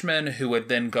Ashman, who would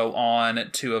then go on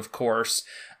to, of course,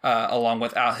 along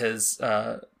with his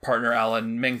partner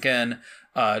Alan Menken,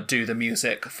 do the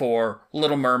music for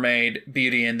Little Mermaid,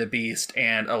 Beauty and the Beast,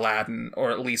 and Aladdin,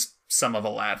 or at least some of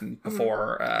Aladdin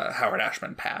before Howard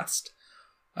Ashman passed.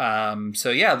 So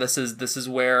yeah, this is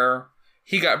where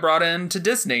he got brought into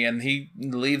Disney, and he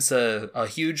leaves a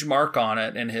huge mark on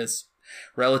it in his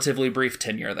relatively brief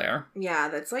tenure there. Yeah,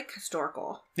 that's like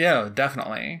historical. Yeah,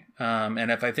 definitely.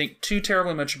 And if I think too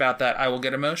terribly much about that, I will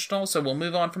get emotional, so we'll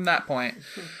move on from that point.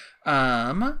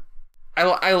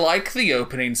 I like the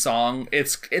opening song.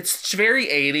 It's very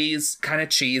 80s, kind of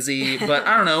cheesy, but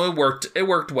I don't know, it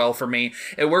worked well for me.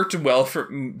 It worked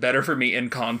better for me in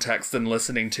context than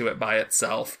listening to it by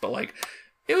itself, but like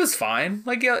it was fine.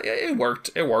 Like yeah, it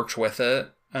worked with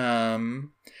it.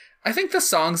 I think the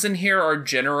songs in here are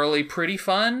generally pretty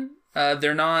fun.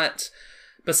 They're not,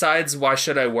 besides Why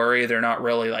Should I Worry, they're not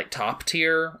really like top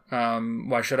tier.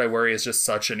 Why Should I Worry is just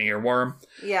such an earworm.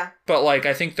 Yeah. But like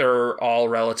I think they're all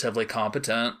relatively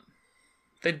competent.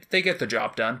 They get the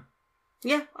job done.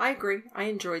 Yeah, I agree. I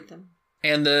enjoyed them.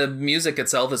 And the music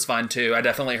itself is fine too. I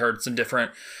definitely heard some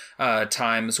different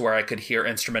times where I could hear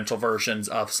instrumental versions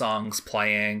of songs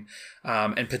playing.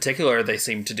 In particular, they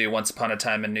seem to do Once Upon a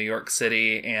Time in New York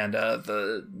City and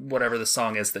the whatever the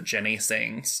song is that Jenny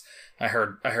sings. I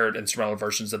heard instrumental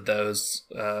versions of those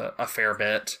a fair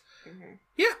bit. Mm-hmm.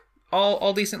 Yeah,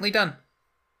 all decently done.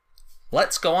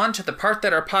 Let's go on to the part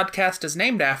that our podcast is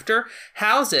named after.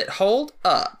 How's it hold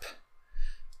up?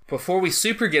 Before we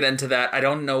super get into that, I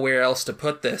don't know where else to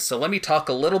put this, so let me talk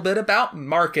a little bit about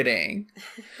marketing.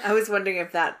 I was wondering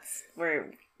if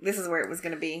this is where it was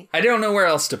going to be. I don't know where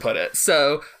else to put it.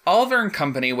 So, Oliver and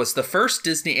Company was the first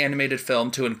Disney animated film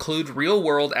to include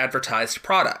real-world advertised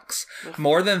products.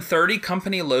 More than 30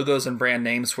 company logos and brand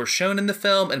names were shown in the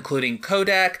film, including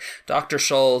Kodak, Dr.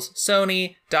 Scholl's,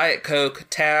 Sony, Diet Coke,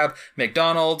 Tab,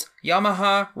 McDonald's,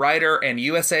 Yamaha, Ryder, and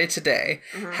USA Today.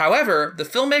 Mm-hmm. However, the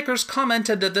filmmakers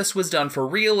commented that this was done for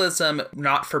realism,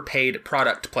 not for paid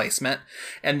product placement,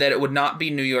 and that it would not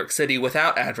be New York City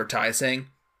without advertising.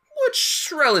 Which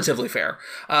is relatively fair.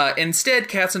 Instead,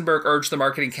 Katzenberg urged the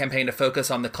marketing campaign to focus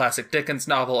on the classic Dickens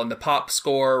novel and the pop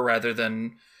score rather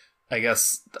than, I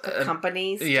guess...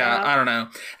 companies? Yeah, I don't know.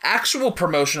 Actual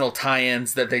promotional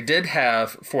tie-ins that they did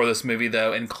have for this movie,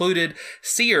 though, included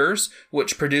Sears,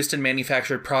 which produced and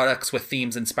manufactured products with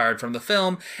themes inspired from the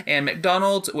film, and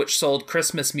McDonald's, which sold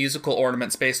Christmas musical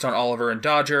ornaments based on Oliver and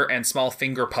Dodger, and small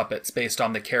finger puppets based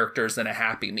on the characters in a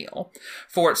Happy Meal.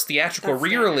 For its theatrical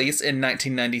re-release in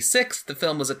 1996, the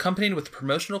film was accompanied with a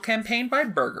promotional campaign by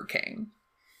Burger King.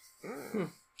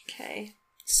 Okay.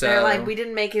 So, they're like, we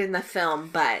didn't make it in the film,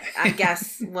 but I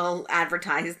guess we'll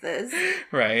advertise this.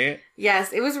 Right.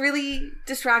 Yes, it was really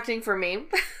distracting for me.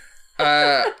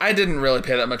 I didn't really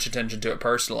pay that much attention to it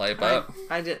personally, but...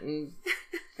 I didn't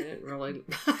really...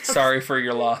 Sorry for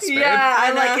your loss, babe. Yeah,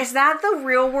 I'm like, is that the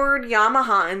real word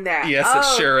Yamaha in there? Yes,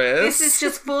 it sure is. This is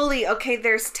just fully, okay,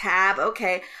 there's Tab,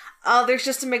 okay. Oh, there's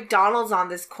just a McDonald's on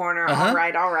this corner. Uh-huh.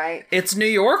 All right. It's New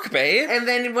York, babe. And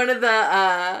then one of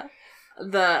the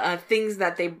things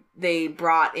that they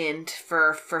brought in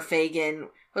for Fagin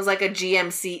was like a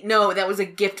GMC. No, that was a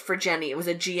gift for Jenny. It was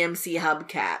a GMC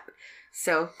hubcap.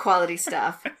 So quality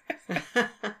stuff.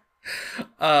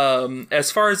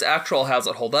 As far as actual How's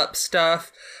It Hold Up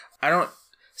stuff,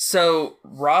 So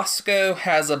Roscoe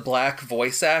has a black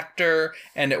voice actor,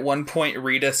 and at one point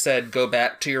Rita said, "Go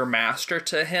back to your master"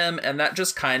 to him, and that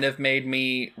just kind of made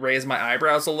me raise my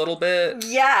eyebrows a little bit.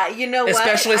 Yeah, you know what?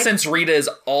 Especially since Rita is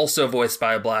also voiced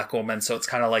by a black woman, so it's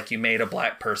kind of like you made a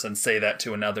black person say that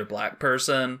to another black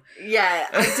person. Yeah,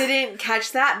 I didn't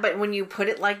catch that, but when you put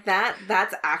it like that,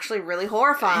 that's actually really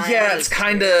horrifying. Yeah, it's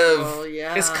kind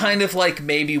of like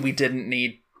maybe we didn't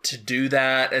need to do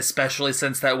that, especially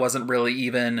since that wasn't really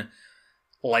even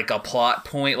like a plot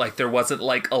point. Like there wasn't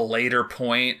like a later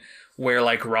point where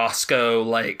like Roscoe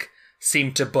like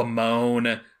seemed to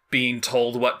bemoan being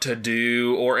told what to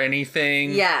do or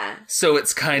anything. Yeah. So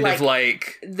it's kind of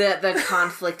like the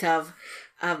conflict of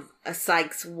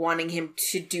Sykes wanting him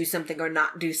to do something or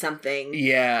not do something.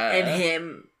 Yeah. And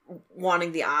him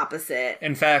wanting the opposite.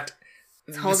 In fact,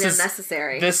 it's wholly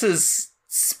unnecessary. This is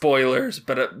spoilers,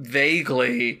 but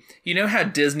vaguely, you know how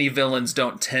Disney villains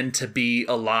don't tend to be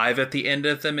alive at the end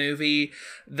of the movie?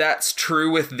 That's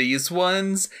true with these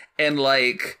ones, and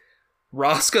like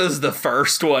Roscoe's the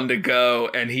first one to go,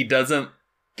 and he doesn't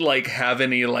like have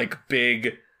any like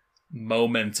big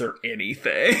moments or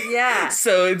anything. Yeah.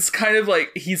 So it's kind of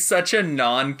like he's such a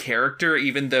non-character,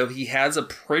 even though he has a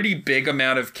pretty big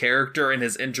amount of character in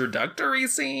his introductory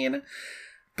scene.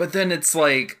 But then it's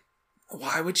like,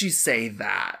 why would you say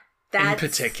that in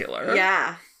particular?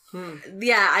 Yeah.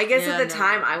 Yeah, I guess Yeah, at the no.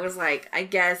 time I was like, I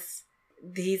guess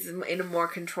he's in a more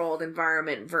controlled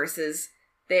environment versus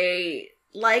they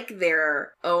like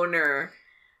their owner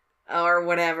or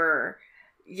whatever.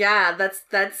 Yeah, that's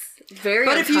very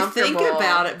But if you think uncomfortable.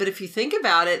 about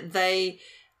it, they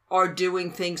are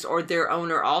doing things, or their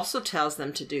owner also tells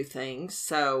them to do things.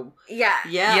 So Yeah.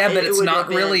 Yeah, but it it's would not have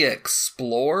been- really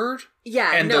explored.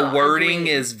 Yeah. And no, the wording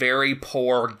agreed. is very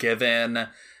poor given,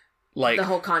 like, the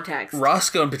whole context.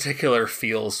 Roscoe in particular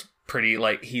feels pretty,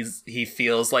 like, he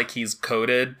feels like he's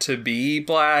coded to be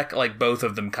black. Like, both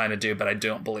of them kind of do, but I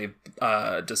don't believe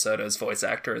DeSoto's voice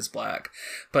actor is black.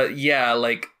 But yeah,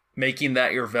 like, making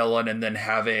that your villain and then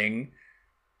having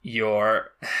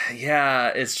your... Yeah,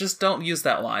 it's just don't use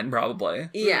that line, probably.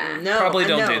 Yeah. No, Probably I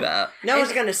don't know. do that. No, I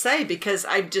was going to say, because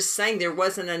I'm just saying there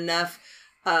wasn't enough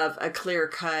of a clear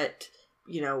cut,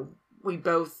 we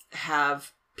both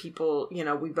have people,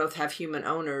 we both have human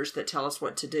owners that tell us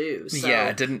what to do. So Yeah,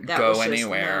 it didn't that go was just-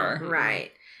 anywhere. no.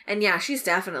 Right. And yeah, she's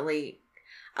definitely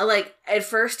like at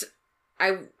first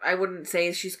I wouldn't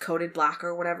say she's coded black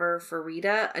or whatever for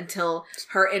Rita until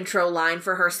her intro line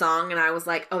for her song, and I was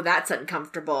like, "Oh, that's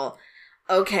uncomfortable."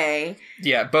 Okay.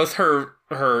 Yeah, both her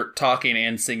talking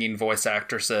and singing voice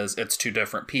actresses, it's two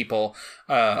different people,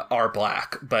 are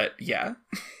black. But yeah.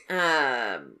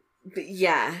 But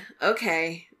yeah,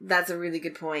 okay. That's a really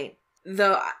good point.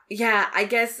 Though, yeah, I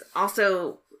guess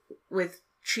also with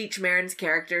Cheech Marin's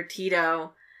character,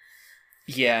 Tito,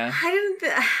 Yeah.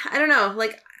 I don't know,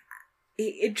 like,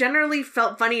 it generally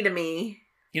felt funny to me.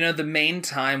 The main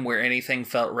time where anything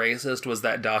felt racist was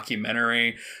that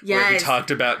documentary where he Yes.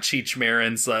 talked about Cheech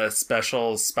Marin's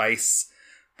special spice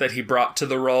that he brought to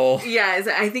the role. Yeah,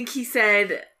 I think he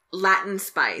said Latin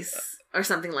spice or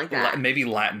something like that. Maybe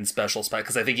Latin special spice,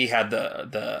 because I think he had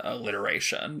the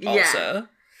alliteration also.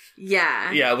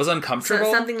 Yeah. Yeah, it was uncomfortable.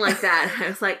 So, something like that. I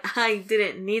was like, I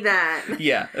didn't need that.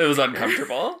 Yeah, it was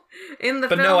uncomfortable. In the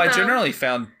But film, no, I though, generally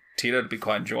found Tito to be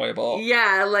quite enjoyable.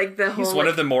 Yeah, like the whole... He's one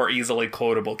of the more easily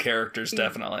quotable characters,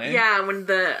 definitely. Yeah, when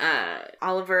the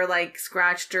Oliver like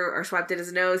scratched or swiped at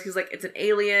his nose, he was like, "It's an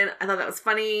alien." I thought that was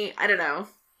funny. I don't know.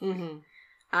 Mm-hmm.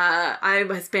 I'm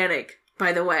Hispanic,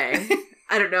 by the way.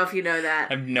 I don't know if you know that.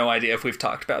 I have no idea if we've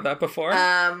talked about that before.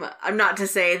 I'm not to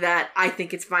say that I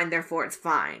think it's fine, therefore it's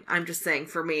fine. I'm just saying,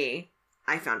 for me,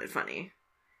 I found it funny.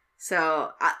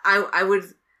 So I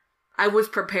was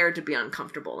prepared to be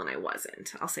uncomfortable, and I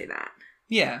wasn't. I'll say that.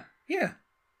 Yeah.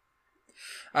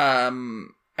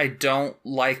 I don't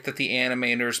like that the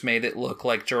animators made it look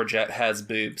like Georgette has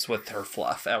boobs with her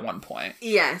fluff at one point.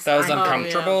 Yes, That was I know.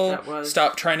 uncomfortable. yeah, that was.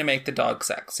 Stop trying to make the dog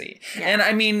sexy. Yeah. And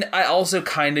I mean, I also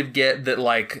kind of get that,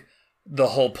 like, the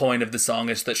whole point of the song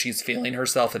is that she's feeling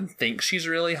herself and thinks she's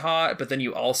really hot, but then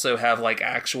you also have, like,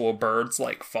 actual birds,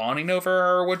 like, fawning over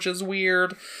her, which is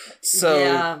weird.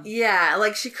 So, Yeah,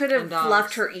 like she could have And dogs.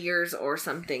 fluffed her ears or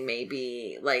something,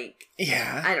 maybe. Like,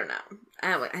 yeah. I don't know.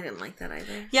 I didn't like that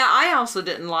either. Yeah, I also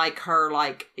didn't like her,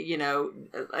 like,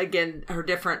 again, her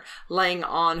different laying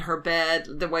on her bed,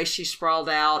 the way she sprawled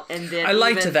out, and then I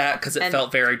liked even- that because it and-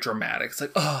 felt very dramatic. It's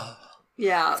like, oh,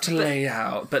 Yeah, to but lay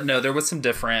out. But no, there was some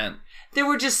different... there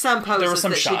were just some poses There were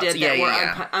some that shots. she did Yeah, that were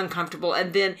yeah. uncomfortable,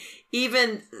 and then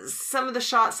even some of the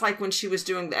shots, like when she was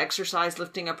doing the exercise,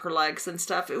 lifting up her legs and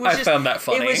stuff. It was I found that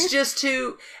funny. It was just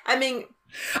too. I mean,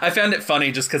 I found it funny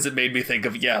just because it made me think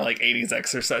of, like 80s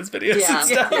exercise videos yeah, and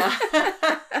stuff.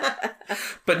 yeah.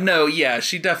 But no, yeah,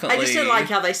 she definitely... I just didn't like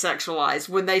how they sexualized.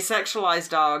 When they sexualize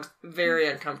dogs, very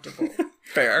uncomfortable.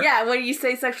 Fair. Yeah, when you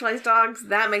say sexualized dogs,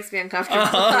 that makes me uncomfortable.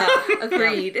 Uh-huh.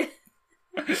 Agreed.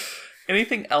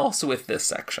 Anything else with this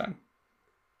section?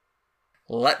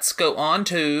 Let's go on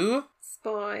to...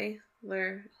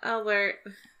 Spoiler alert.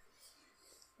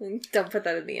 Don't put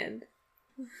that in the end.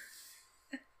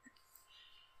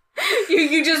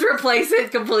 You just replace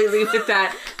it completely with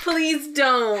that. Please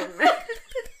don't.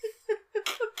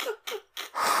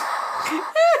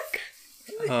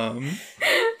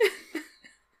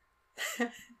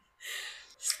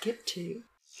 Skip to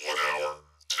 1 hour,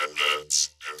 10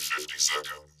 minutes, and 50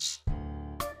 seconds.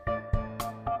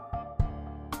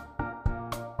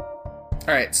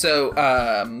 All right, so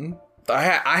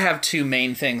I have two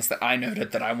main things that I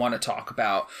noted that I want to talk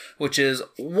about, which is,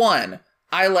 one,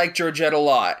 I like Georgette a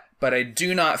lot, but I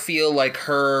do not feel like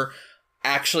her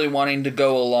actually wanting to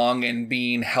go along and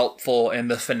being helpful in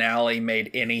the finale made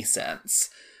any sense.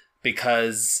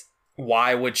 because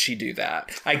why would she do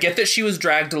that? I get that she was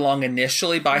dragged along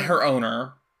initially by her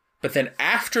owner, but then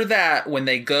after that, when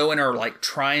they go and are like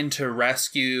trying to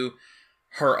rescue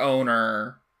her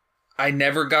owner, I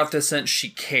never got the sense she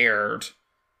cared.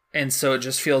 And so it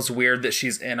just feels weird that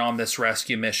she's in on this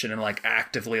rescue mission and like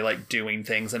actively like doing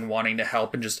things and wanting to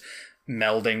help and just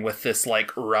melding with this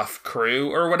like rough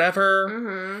crew or whatever.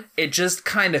 Mm-hmm. It just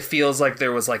kind of feels like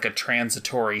there was like a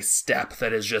transitory step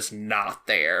that is just not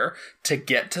there to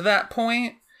get to that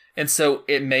point. And so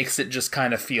it makes it just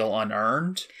kind of feel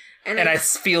unearned. And I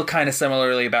feel kind of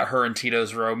similarly about her and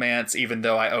Tito's romance, even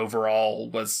though I overall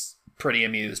was pretty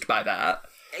amused by that.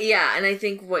 Yeah, and I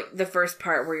think what the first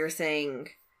part where you're saying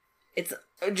it's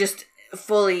just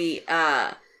fully,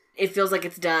 it feels like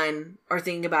it's done, or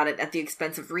thinking about it at the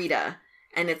expense of Rita.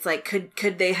 And it's like,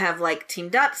 could they have like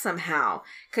teamed up somehow?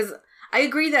 Because I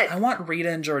agree that... I want Rita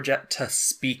and Georgette to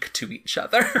speak to each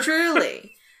other.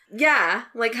 Truly. Yeah,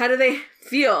 like how do they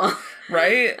feel?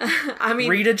 Right? I mean...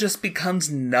 Rita just becomes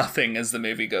nothing as the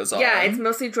movie goes on. Yeah, it's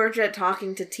mostly Georgette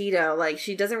talking to Tito. Like,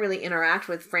 she doesn't really interact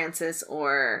with Francis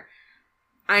or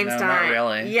Einstein. No, not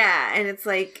really. Yeah, and it's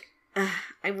like...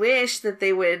 I wish that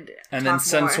they would. And then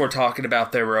since we're talking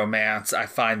about their romance, I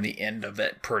find the end of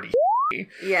it pretty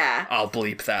yeah. I'll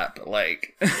bleep that, but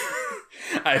like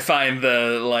I find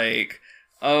the like,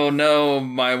 oh no,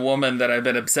 my woman that I've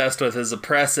been obsessed with is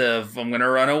oppressive, I'm gonna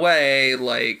run away,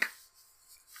 like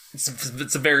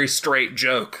it's a very straight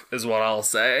joke is what I'll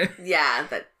say. Yeah,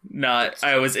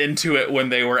 I was into it when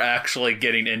they were actually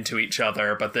getting into each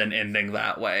other, but then ending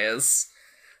that way is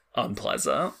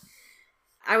unpleasant.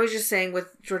 I was just saying with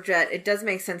Georgette, it does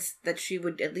make sense that she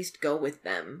would at least go with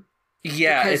them.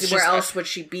 Yeah, because where else would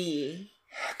she be?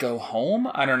 Go home?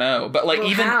 I don't know. But like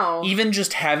even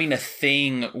just having a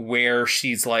thing where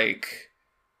she's like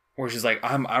I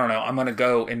don't know, I'm gonna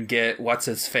go and get what's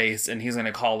his face and he's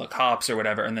gonna call the cops or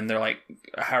whatever, and then they're like,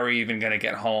 how are you even gonna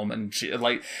get home? And she,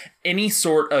 like, any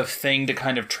sort of thing to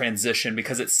kind of transition,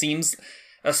 because it seems,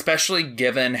 especially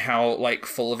given how like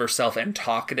full of herself and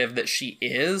talkative that she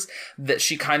is, that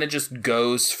she kind of just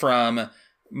goes from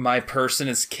my person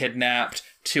is kidnapped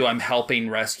to I'm helping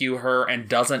rescue her, and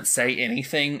doesn't say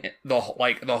anything the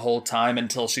whole time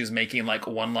until she's making like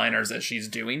one-liners as she's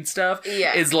doing stuff.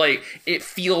 Yeah, is like, it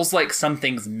feels like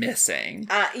something's missing.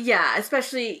 Yeah,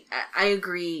 especially I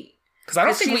agree, because I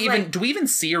don't think do we even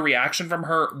see a reaction from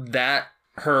her that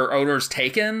her owner's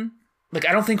taken. Like,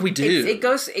 I don't think we do. It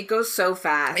goes so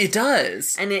fast. It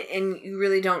does. And you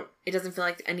really don't, it doesn't feel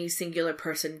like any singular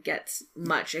person gets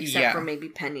much, except for maybe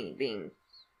Penny being,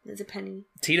 is it Penny?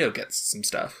 Tito gets some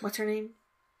stuff. What's her name?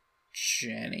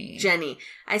 Jenny.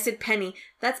 I said Penny.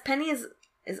 That's Penny is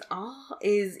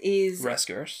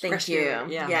Rescuers. Thank you.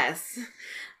 Yeah. Yes.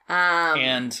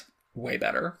 And way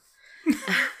better.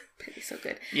 Penny's so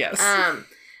good. Yes.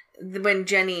 When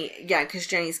Jenny, because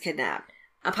Jenny's kidnapped.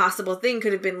 A possible thing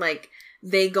could have been like,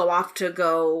 they go off to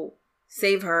go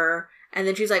save her, and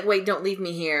then she's like, wait, don't leave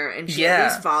me here, and she at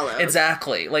least follows.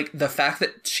 Exactly. Like, the fact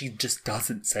that she just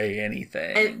doesn't say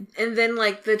anything. And then,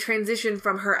 like, the transition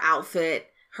from her outfit,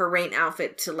 her rain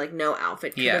outfit, to, like, no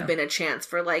outfit could have been a chance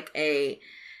for, like, a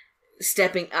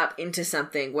stepping up into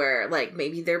something where, like,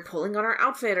 maybe they're pulling on her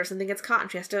outfit or something gets caught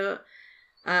and she has to...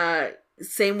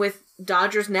 same with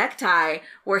Dodger's necktie,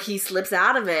 where he slips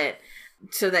out of it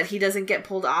so that he doesn't get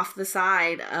pulled off the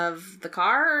side of the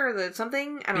car or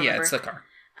something. I don't remember. Yeah, it's the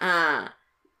car.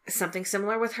 Something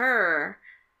similar with her.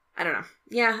 I don't know.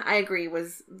 Yeah, I agree. It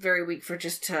was very weak for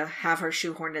just to have her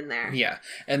shoehorned in there. Yeah.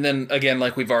 And then, again,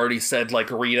 like we've already said,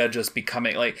 like, Rita just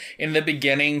becoming, like, in the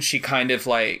beginning, she kind of,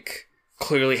 like,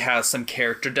 clearly has some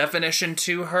character definition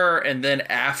to her, and then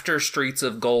after Streets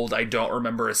of Gold, I don't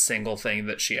remember a single thing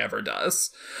that she ever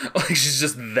does. Like, she's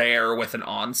just there with an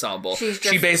ensemble.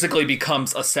 She basically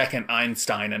becomes a second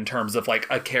Einstein in terms of, like,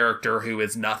 a character who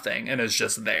is nothing and is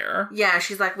just there. Yeah,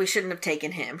 she's like, we shouldn't have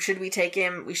taken him. Should we take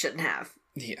him? We shouldn't have.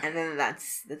 Yeah. And then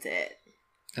that's it.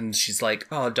 And she's like,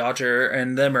 oh, Dodger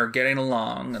and them are getting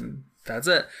along, and that's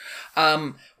it.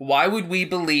 Why would we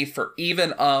believe for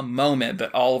even a moment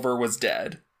that Oliver was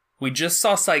dead? We just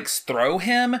saw Sykes throw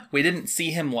him. We didn't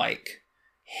see him, like,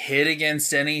 hit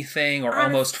against anything or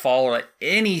almost fall or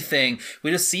anything.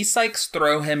 We just see Sykes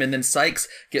throw him, and then Sykes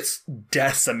gets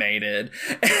decimated.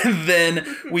 And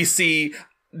then we see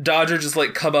Dodger just,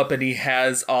 like, come up and he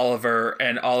has Oliver,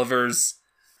 and Oliver's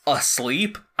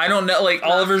asleep. I don't know. Like,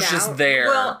 Oliver's just there.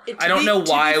 Well, I don't know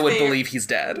why I would believe he's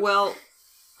dead. Well,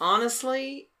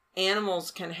 honestly,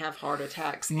 animals can have heart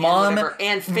attacks and Mom, whatever.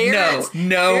 And ferrets,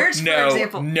 no. for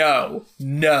example.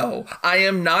 No. I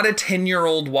am not a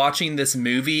 10-year-old watching this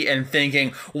movie and thinking,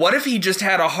 what if he just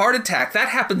had a heart attack? That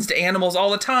happens to animals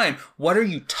all the time. What are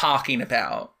you talking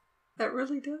about? That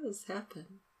really does happen.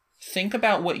 Think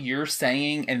about what you're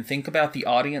saying and think about the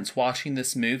audience watching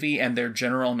this movie and their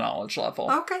general knowledge level.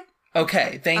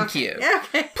 Okay, thank you.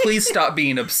 Okay. Please stop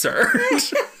being absurd.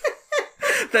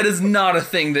 That is not a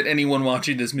thing that anyone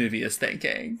watching this movie is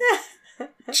thinking.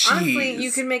 Jeez. Honestly,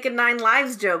 you could make a 9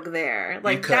 Lives joke there.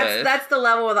 Like, that's the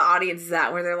level of the audience is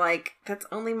at, where they're like, that's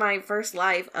only my first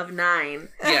life of 9.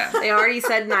 Yeah. They already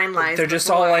said 9 lives. They're just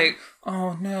all like,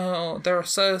 oh no, they're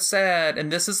so sad.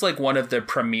 And this is like one of the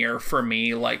premiere for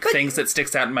me, like things that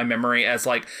sticks out in my memory as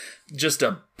like just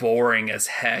a boring as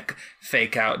heck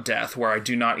fake out death where I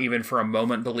do not even for a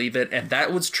moment believe it. And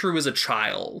that was true as a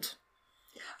child.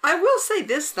 I will say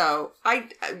this though,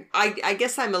 I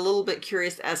guess I'm a little bit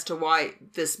curious as to why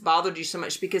this bothered you so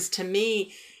much, because to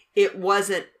me, it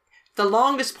wasn't, the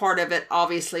longest part of it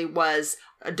obviously was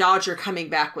Dodger coming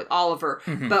back with Oliver,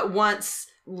 but once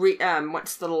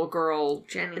the little girl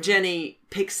Jenny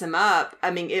picks him up,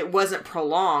 I mean, it wasn't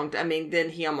prolonged. I mean, then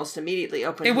he almost immediately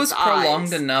opened his eyes. It was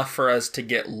prolonged enough for us to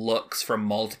get looks from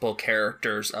multiple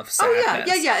characters of sadness.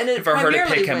 Oh yeah, and for her to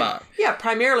pick him up. Yeah,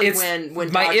 primarily when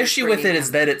my Dodger's issue with it bringing is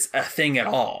him. that it's a thing at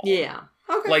all. Yeah.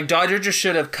 Okay. Like Dodger just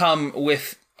should have come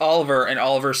with Oliver and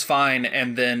Oliver's fine,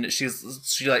 and then she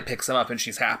like picks him up and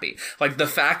she's happy. Like the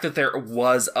fact that there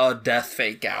was a death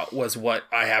fake out was what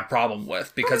I have problem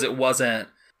with, because there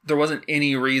wasn't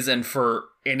any reason for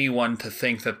anyone to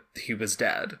think that he was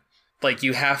dead. Like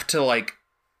you have to like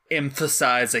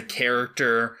emphasize a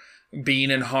character being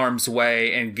in harm's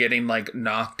way and getting like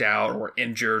knocked out or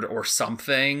injured or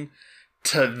something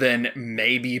to then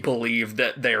maybe believe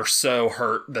that they're so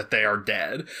hurt that they are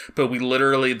dead. But we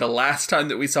literally, the last time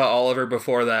that we saw Oliver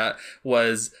before that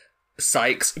was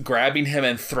Sykes grabbing him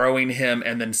and throwing him,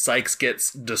 and then Sykes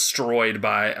gets destroyed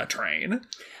by a train.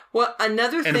 Well,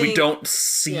 another thing... And we don't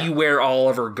see where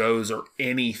Oliver goes or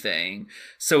anything.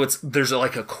 So there's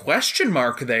like a question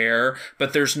mark there,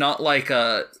 but there's not like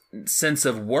a sense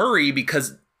of worry,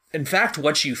 because in fact,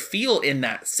 what you feel in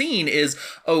that scene is,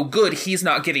 oh, good, he's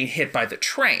not getting hit by the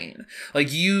train.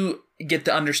 Like, you get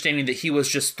the understanding that he was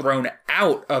just thrown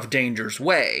out of danger's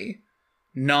way,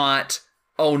 not,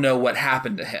 oh no, what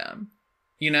happened to him?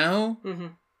 You know? Mm-hmm.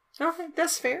 Okay,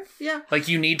 that's fair. Yeah. Like,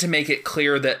 you need to make it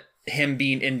clear that him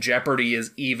being in jeopardy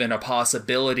is even a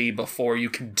possibility before you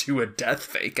can do a death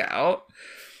fake out.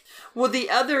 Well, the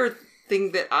other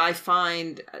thing that I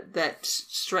find that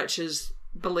stretches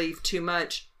belief too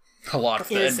much a lot of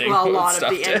the ending. Well, a lot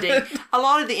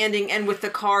of the ending, and with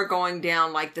the car going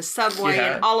down like the subway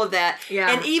and all of that.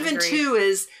 Yeah, and even too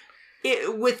is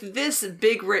with this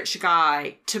big rich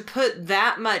guy to put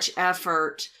that much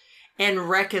effort and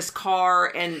wreck his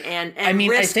car and I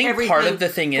mean, I think part of the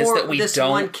thing is that we this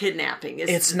don't. One kidnapping.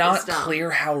 It's not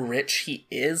clear how rich he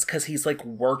is, because he's like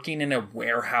working in a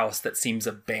warehouse that seems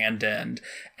abandoned,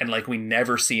 and like we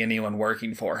never see anyone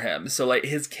working for him. So like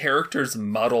his character's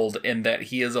muddled in that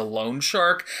he is a loan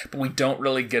shark, but we don't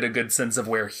really get a good sense of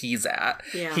where he's at.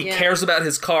 Yeah. He cares about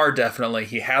his car, definitely.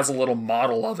 He has a little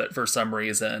model of it for some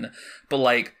reason, but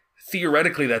like,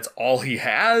 theoretically, that's all he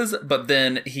has, but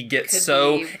then he gets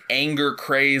anger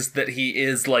crazed that he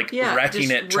is like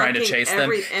wrecking it, trying to chase them.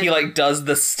 He like does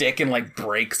the stick and like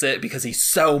breaks it because he's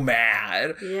so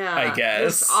mad. Yeah, I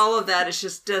guess all of that. It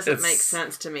just doesn't make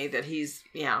sense to me that he's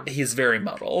very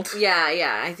muddled.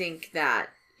 Yeah. I think that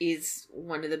is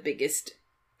one of the biggest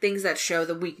things that show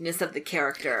the weakness of the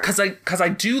character. Because I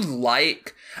do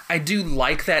like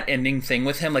that ending thing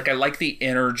with him. Like I like the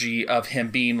energy of him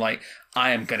being like,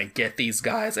 I am gonna get these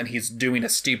guys, and he's doing a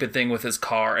stupid thing with his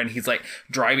car, and he's like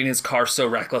driving his car so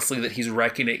recklessly that he's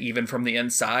wrecking it even from the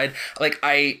inside. Like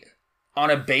I, on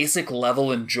a basic level,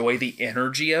 enjoy the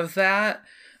energy of that,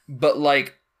 but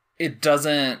like it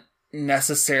doesn't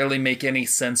necessarily make any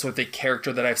sense with the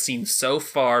character that I've seen so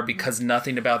far, because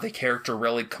nothing about the character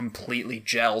really completely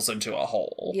gels into a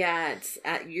whole. Yeah, it's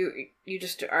you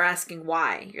just are asking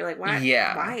why. You're like, why?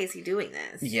 Yeah. Why is he doing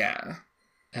this? Yeah.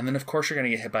 And then, of course, you're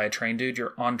going to get hit by a train, dude.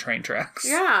 You're on train tracks.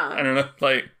 Yeah. I don't know.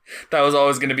 Like, that was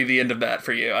always going to be the end of that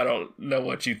for you. I don't know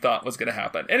what you thought was going to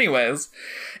happen. Anyways,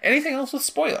 anything else with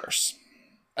spoilers?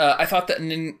 I thought that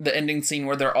the ending scene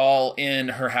where they're all in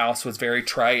her house was very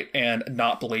trite and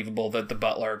not believable that the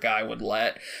butler guy would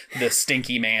let the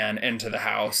stinky man into the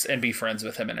house and be friends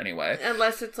with him in any way.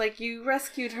 Unless it's like you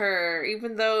rescued her,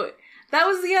 even though That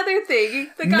was the other thing.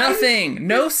 The guy, Nothing.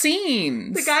 No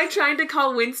scenes. The guy trying to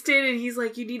call Winston, and he's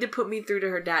like, you need to put me through to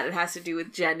her dad. It has to do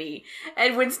with Jenny.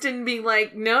 And Winston being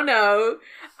like, no.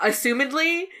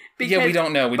 Assumedly. Because, yeah, we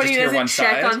don't know. We just hear one side.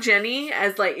 But he doesn't check on Jenny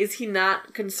as, like, is he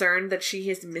not concerned that she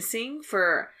is missing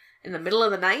in the middle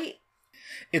of the night?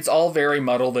 It's all very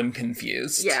muddled and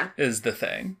confused. Yeah. Is the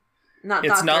thing.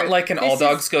 It's not like an All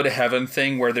Dogs Go to Heaven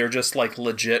thing where they're just, like,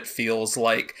 legit feels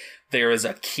like there is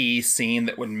a key scene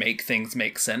that would make things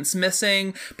make sense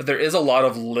missing, but there is a lot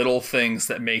of little things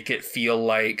that make it feel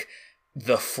like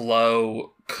the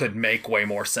flow could make way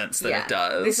more sense than it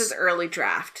does. This is early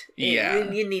draft.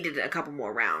 Yeah. You needed a couple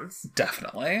more rounds.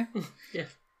 Definitely. Yeah.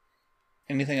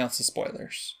 Anything else with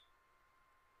spoilers?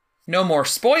 No more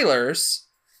spoilers.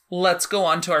 Let's go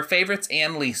on to our favorites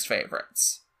and least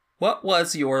favorites. What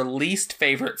was your least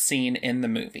favorite scene in the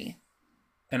movie?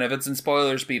 And if it's in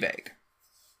spoilers, be vague.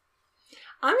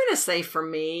 I'm going to say for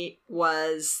me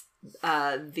was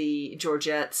the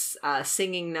Georgette's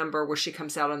singing number where she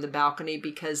comes out on the balcony,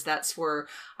 because that's where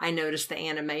I noticed the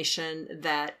animation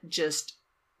that just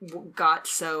got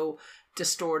so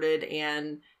distorted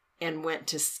and went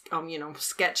to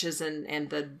sketches and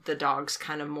the dogs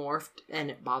kind of morphed, and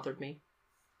it bothered me.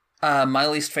 My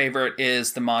least favorite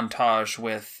is the montage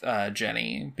with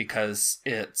Jenny, because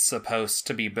it's supposed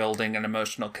to be building an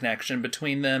emotional connection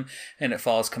between them, and it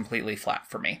falls completely flat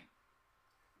for me.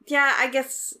 Yeah, I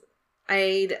guess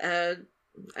I'd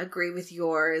agree with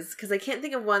yours, because I can't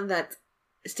think of one that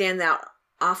stands out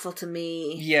awful to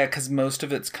me. Yeah, because most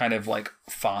of it's kind of, like,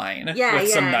 fine. Yeah,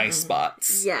 with some nice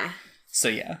spots. Yeah. So,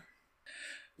 yeah.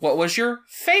 What was your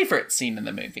favorite scene in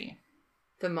the movie?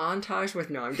 The montage with...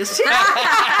 No, I'm just... You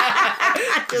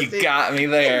got me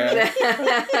there.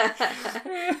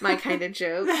 My kind of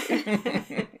joke.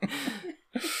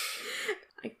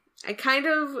 I kind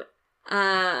of...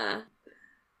 I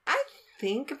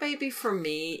think maybe for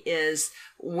me is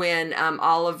when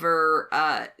Oliver...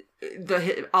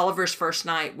 Oliver's first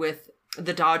night with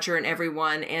the Dodger and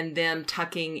everyone, and them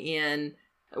tucking in...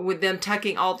 With them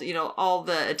tucking all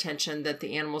the attention that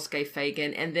the animals gave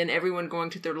Fagin, and then everyone going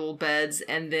to their little beds,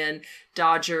 and then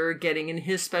Dodger getting in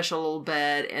his special little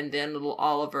bed, and then little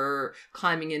Oliver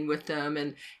climbing in with them,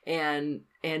 and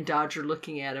Dodger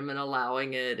looking at him and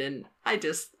allowing it, and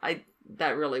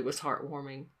that really was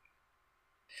heartwarming.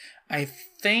 I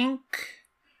think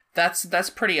that's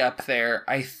pretty up there.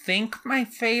 I think my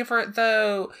favorite,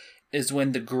 though, is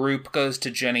when the group goes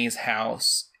to Jenny's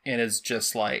house and is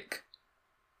just, like,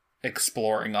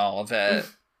 exploring all of it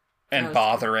and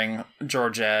bothering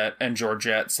Georgette, and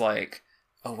Georgette's like,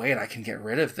 oh wait, I can get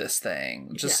rid of this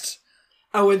thing. Just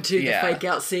and the fake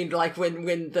out scene, like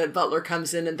when the butler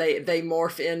comes in and they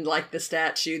morph in like the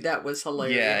statue. That was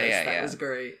hilarious. That was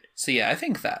great. So yeah, I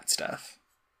think that stuff.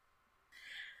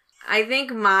 I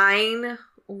think mine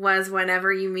was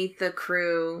whenever you meet the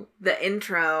crew, the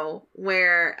intro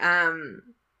where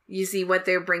you see what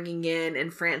they're bringing in,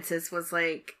 and Francis was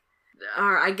like,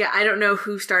 or I don't know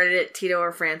who started it, Tito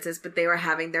or Francis, but they were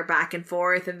having their back and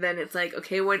forth, and then it's like,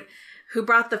 okay, who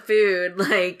brought the food?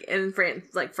 Like, and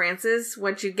Francis,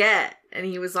 what'd you get? And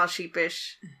he was all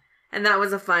sheepish, and that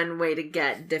was a fun way to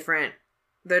get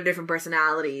their different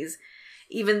personalities,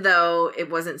 even though it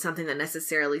wasn't something that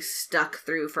necessarily stuck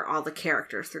through for all the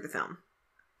characters through the film.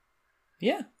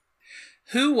 Yeah.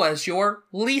 Who was your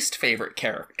least favorite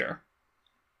character?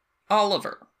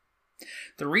 Oliver.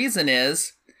 The reason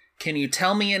is, can you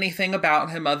tell me anything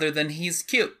about him other than he's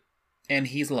cute and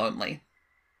he's lonely?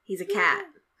 He's a cat.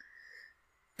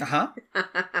 Uh-huh.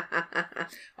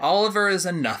 Oliver is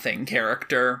a nothing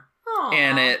character. Aww.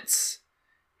 And it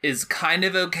is kind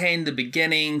of okay in the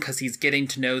beginning because he's getting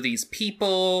to know these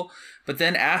people. But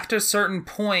then after a certain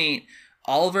point,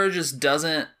 Oliver just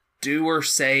doesn't do or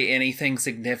say anything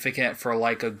significant for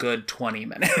like a good 20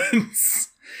 minutes.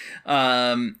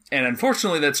 And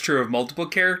unfortunately that's true of multiple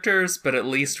characters, but at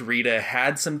least Rita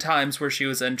had some times where she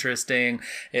was interesting.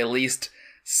 At least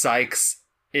Sykes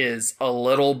is a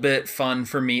little bit fun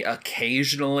for me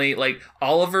occasionally. Like,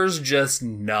 Oliver's just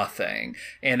nothing.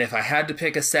 And if I had to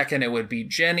pick a second, it would be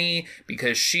Jenny,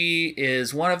 because she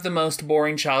is one of the most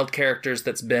boring child characters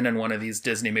that's been in one of these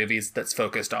Disney movies that's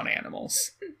focused on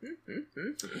animals.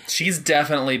 She's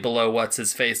definitely below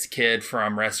What's-His-Face Kid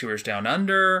from Rescuers Down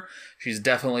Under. She's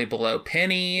definitely below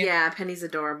Penny. Yeah, Penny's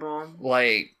adorable.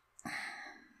 Like...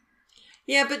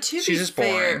 Yeah, but She's just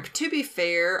boring. to be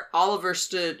fair, Oliver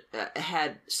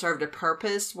had served a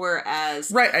purpose,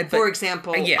 whereas, Right, for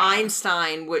example, yeah.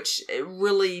 Einstein, which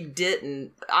really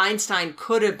didn't. Einstein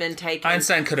could have been taken.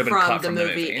 Einstein could have been cut from the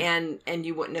movie. and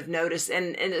you wouldn't have noticed.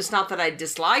 And it's not that I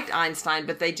disliked Einstein,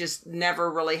 but they just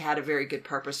never really had a very good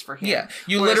purpose for him. Yeah,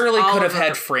 you Whereas literally could have Oliver-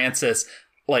 had Francis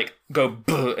like go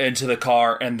into the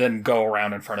car and then go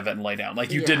around in front of it and lay down.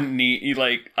 Like you Yeah. didn't need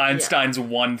like Einstein's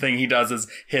one thing he does is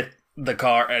hit the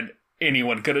car, and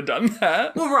anyone could have done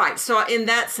that. Well, right. So in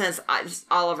that sense,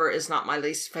 Oliver is not my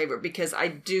least favorite because I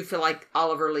do feel like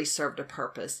Oliver at least served a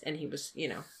purpose, and he was,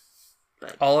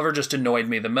 Oliver just annoyed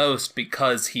me the most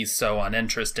because he's so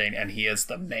uninteresting and he is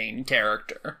the main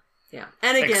character. yeah.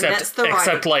 And again, that's the except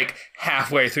writing. like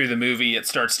halfway through the movie, it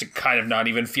starts to kind of not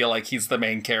even feel like he's the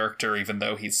main character, even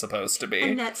though he's supposed to be.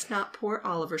 And that's not poor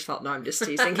Oliver's fault. No, I'm just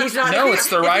teasing. He's not. No, it's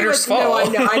the writer's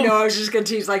fault. No, I know. I was just going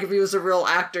to tease. Like if he was a real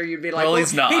actor, you'd be like, Well,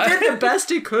 he's not. He did the best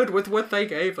he could with what they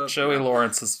gave him. Joey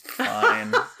Lawrence is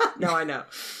fine. No, I know.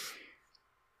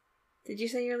 Did you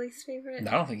say your least favorite?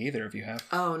 I don't think either of you have.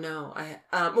 Oh no,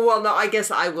 well, no, I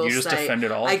guess I will. You just say,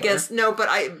 offended Oliver. I guess no, but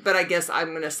I guess I'm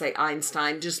going to say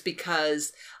Einstein just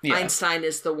because Yeah. Einstein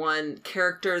is the one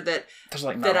character that There's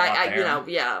like not that a lot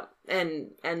I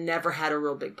there. and never had a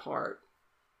real big part.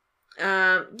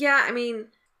 Yeah, I mean,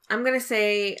 I'm gonna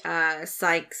say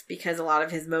Sykes because a lot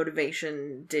of his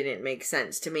motivation didn't make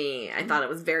sense to me. I thought it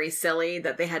was very silly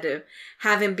that they had to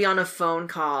have him be on a phone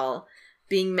call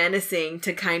being menacing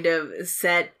to kind of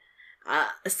set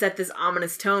this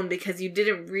ominous tone because you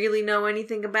didn't really know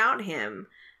anything about him.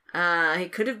 He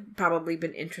could have probably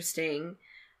been interesting.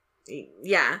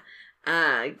 Yeah.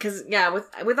 Because,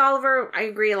 with Oliver, I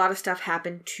agree a lot of stuff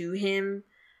happened to him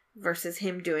versus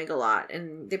him doing a lot.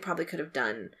 And they probably could have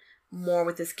done more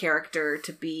with this character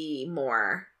to be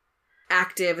more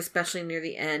active, especially near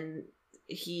the end.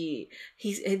 The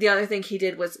other thing he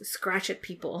did was scratch at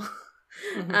people.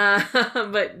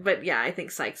 Mm-hmm. But yeah, I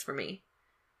think Sykes for me.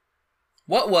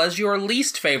 What was your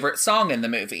least favorite song in the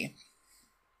movie?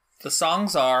 The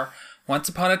songs are Once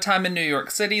Upon a Time in New York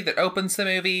City that opens the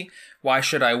movie, Why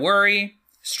Should I Worry,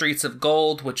 Streets of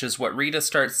Gold, which is what Rita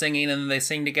starts singing and then they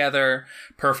sing together,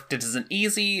 Perfect It Isn't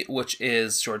Easy, which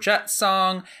is Georgette's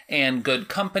song, and Good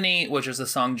Company, which is a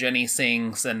song Jenny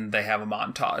sings and they have a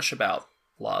montage about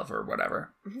love or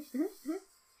whatever.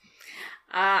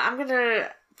 I'm gonna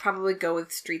probably go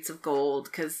with Streets of Gold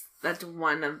because that's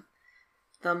one of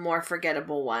the more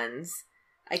forgettable ones.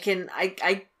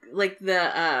 I like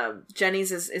the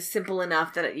Jenny's is simple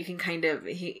enough that you can kind of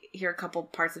hear a couple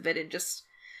parts of it and just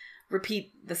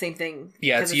repeat the same thing.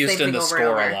 Yeah, it's used in the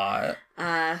score a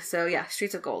lot. So yeah,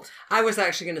 Streets of Gold. I was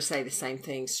actually going to say the same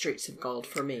thing. Streets of Gold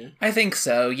for me. I think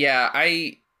so, yeah.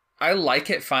 I like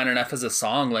it fine enough as a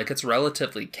song. Like, it's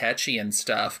relatively catchy and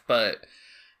stuff, but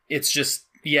it's just,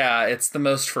 yeah, it's the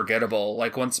most forgettable.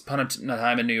 Like, Once Upon a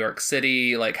Time in New York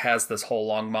City, like, has this whole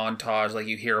long montage. Like,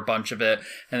 you hear a bunch of it,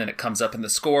 and then it comes up in the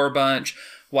score a bunch.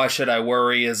 Why Should I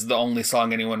Worry is the only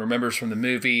song anyone remembers from the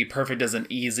movie. Perfect Isn't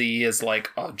Easy is,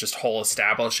 like, a just whole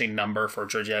establishing number for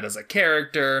Georgette as a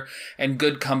character. And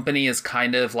Good Company is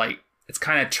kind of, like, it's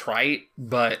kind of trite,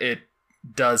 but it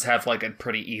does have, like, a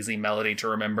pretty easy melody to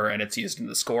remember, and it's used in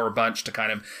the score a bunch to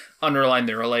kind of underline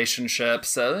the relationship.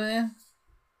 So,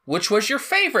 Which was your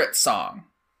favorite song?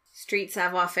 Street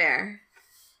Savoir Faire.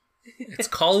 It's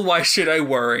called Why Should I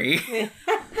Worry?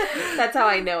 That's how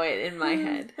I know it in my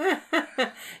head.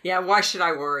 Yeah, Why Should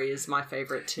I Worry is my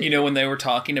favorite too. You know, when they were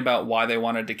talking about why they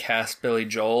wanted to cast Billy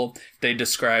Joel, they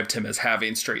described him as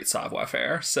having street savoir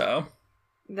faire, so...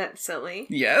 That's silly.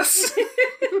 Yes.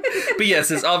 But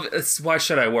yes, it's Why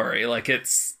Should I Worry? Like,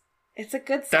 it's a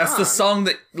good song. That's the song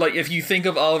that, like, if you think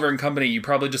of Oliver and Company, you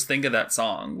probably just think of that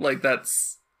song. Like,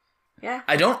 that's... Yeah.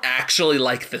 I don't actually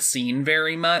like the scene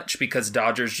very much because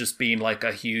Dodger's just being, like,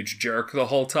 a huge jerk the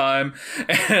whole time.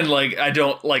 And, like, I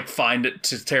don't, like, find it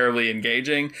terribly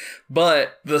engaging.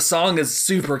 But the song is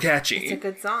super catchy. It's a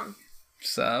good song.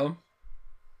 So,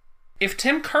 if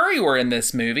Tim Curry were in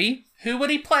this movie, who would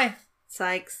he play?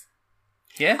 Sykes.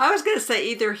 Yeah? I was going to say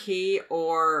either he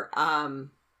or,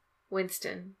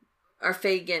 Winston. Or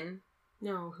Fagin.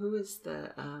 no, who is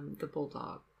the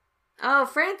bulldog? Oh,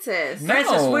 Francis. No.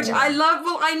 Francis, which I love.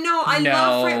 Well, I know, I No.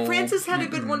 love Francis had a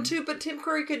good one too, but Tim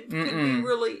Curry could be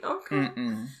really okay.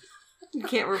 Mm-mm. You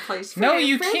can't replace. No, Francis.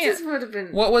 you Francis can't. would have been...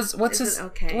 What's Is his it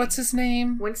okay? What's his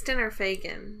name? Winston or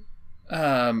Fagin?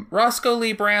 Roscoe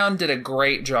Lee Brown did a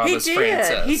great job He as did.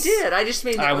 Francis. He did. I just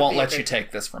mean that I would won't be a let big- you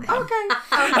take this from him. Okay.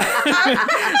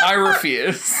 I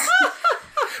refuse.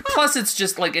 Plus, it's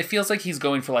just like, it feels like he's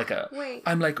going for like Wait.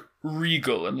 I'm like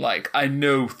regal and like I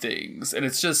know things, and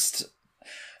it's just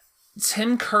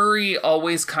Tim Curry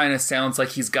always kind of sounds like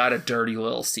he's got a dirty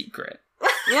little secret.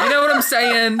 Yeah. You know what I'm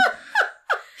saying?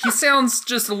 He sounds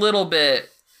just a little bit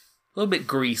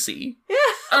greasy. Yeah.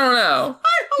 I don't know.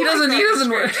 He doesn't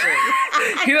work.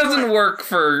 He doesn't work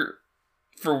for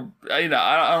I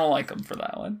don't like him for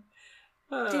that one.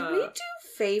 Did we do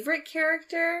favorite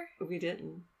character? We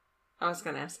didn't. I was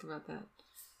going to ask about that.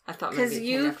 I thought Because maybe it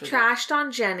came you after trashed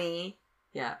on Jenny.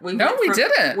 that. Yeah. We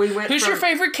didn't. Who's your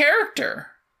favorite character?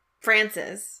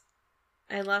 Francis.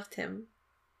 I loved him.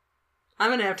 I'm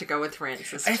going to have to go with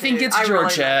Francis. I think it's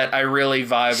Georgette. I really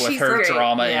vibe with She's her great.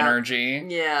 drama Yeah. energy.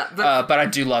 Yeah. But I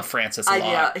do love Francis a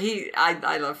lot.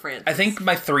 I love Francis. I think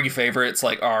my three favorites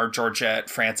are Georgette,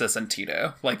 Francis, and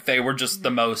Tito. They were just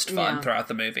the most fun Yeah. throughout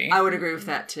the movie. I would agree with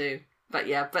that too.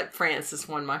 But Francis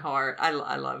won my heart. I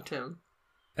loved him.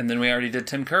 And then we already did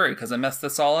Tim Curry because I messed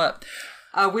this all up.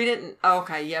 We didn't. Oh,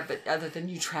 okay, yeah, but other than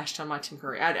you trashed on my Tim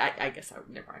Curry, I guess I would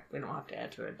never. We don't have to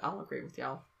add to it. I'll agree with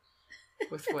y'all.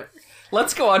 With what?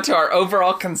 Let's go on to our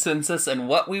overall consensus and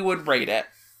what we would rate it.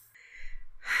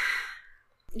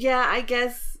 Yeah, I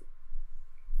guess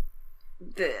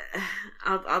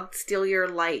I'll steal your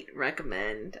light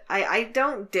recommend. I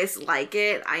don't dislike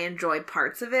it. I enjoy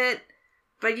parts of it,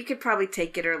 but you could probably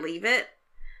take it or leave it.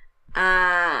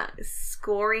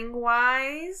 Scoring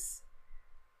wise,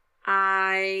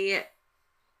 I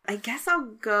guess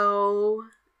I'll go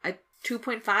a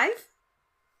 2.5.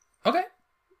 Okay.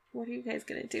 What are you guys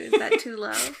gonna do? Is that too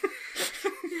low?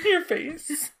 Your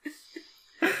face.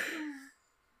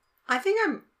 I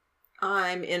think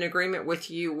I'm in agreement with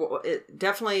you.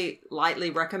 Definitely lightly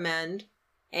recommend,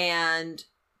 and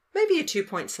maybe a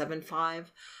 2.75.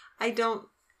 I don't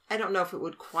know if it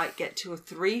would quite get to a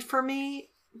 3 for me.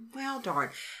 Well, darn.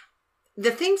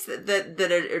 The things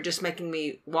that are just making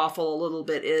me waffle a little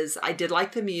bit is I did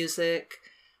like the music.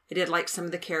 I did like some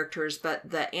of the characters,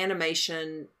 but the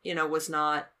animation, was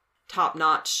not top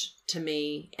notch to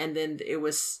me. And then it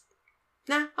was,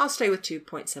 I'll stay with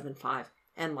 2.75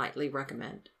 and lightly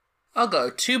recommend. I'll go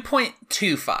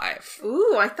 2.25.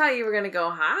 Ooh, I thought you were gonna go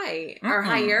high or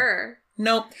higher.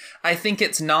 Nope. I think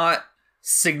it's not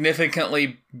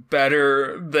significantly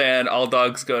better than All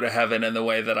Dogs Go to Heaven in the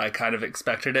way that I kind of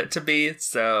expected it to be.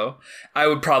 So I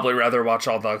would probably rather watch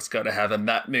All Dogs Go to Heaven.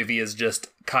 That movie is just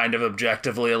kind of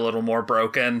objectively a little more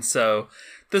broken. So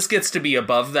this gets to be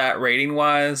above that rating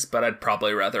wise, but I'd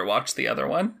probably rather watch the other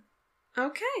one.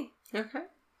 Okay.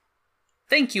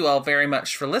 Thank you all very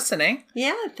much for listening.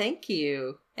 Yeah, thank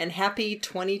you. And happy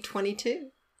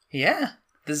 2022. Yeah.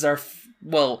 This is our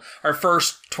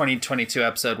first 2022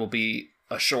 episode will be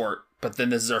a short, but then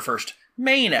this is our first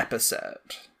main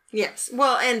episode. Yes.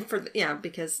 Well, and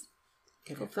because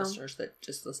we have listeners that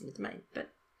just listen to the main, but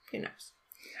who knows?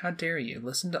 How dare you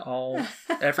listen to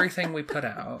everything we put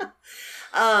out.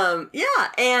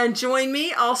 Yeah, and join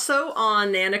me also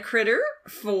on Nana Critter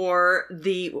for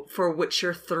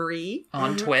Witcher 3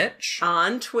 on Twitch.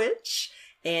 On Twitch.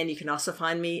 And you can also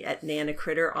find me at Nana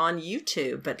Critter on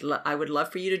YouTube. But I would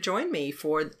love for you to join me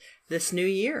for this new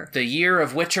year. The year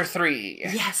of Witcher 3.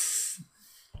 Yes.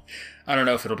 I don't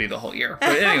know if it'll be the whole year.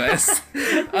 But anyways,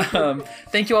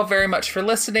 thank you all very much for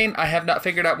listening. I have not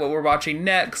figured out what we're watching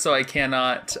next, so I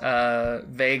cannot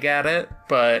vague at it.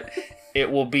 But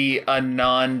it will be a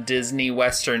non-Disney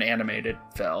Western animated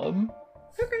film.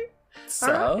 Okay. So.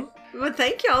 Right. Well,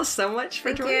 thank y'all so much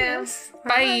for joining us.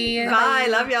 Bye. Bye.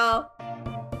 Love y'all.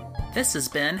 This has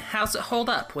been How's It Hold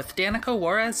Up with Danica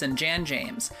Juarez and Jan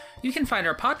James. You can find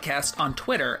our podcast on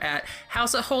Twitter at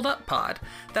How's It Hold Up Pod.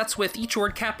 That's with each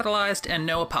word capitalized and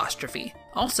no apostrophe.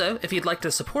 Also, if you'd like to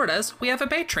support us, we have a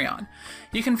Patreon.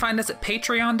 You can find us at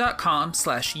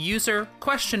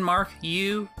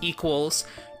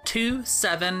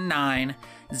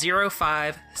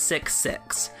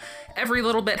patreon.com/user?U=2790566. Every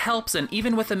little bit helps, and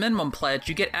even with a minimum pledge,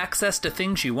 you get access to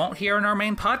things you won't hear in our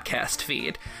main podcast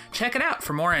feed. Check it out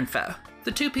for more info.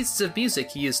 The 2 pieces of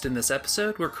music used in this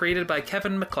episode were created by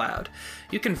Kevin MacLeod.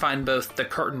 You can find both The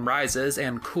Curtain Rises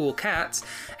and Cool Cats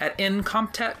at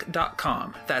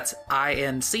incomptech.com. That's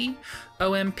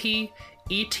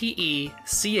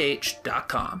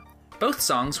INCOMPETECH.com. Both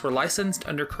songs were licensed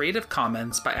under Creative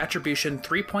Commons by Attribution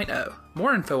 3.0.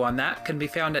 More info on that can be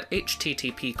found at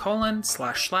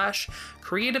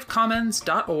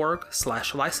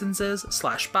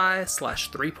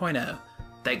http://creativecommons.org/licenses/by/3.0.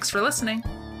 Thanks for listening.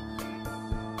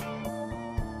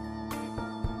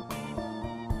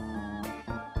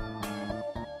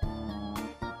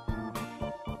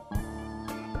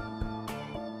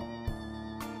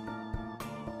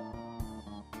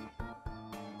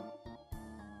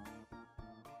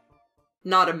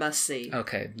 Not a must-see.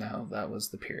 Okay, no, that was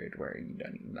the period where you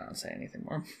don't need to say anything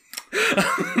more.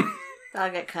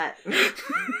 That'll get cut.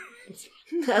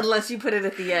 Unless you put it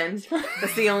at the end.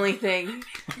 That's the only thing.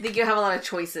 I think you have a lot of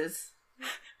choices.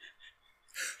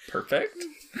 Perfect.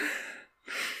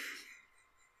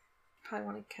 Probably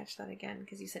want to catch that again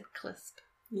because you said clisp.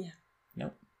 Yeah.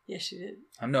 Nope. Yes, you did.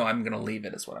 No, I'm going to leave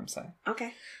it is what I'm saying.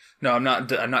 Okay. No, I'm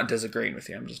not disagreeing with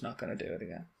you. I'm just not going to do it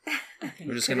again.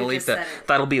 We're just going to leave just that. said it.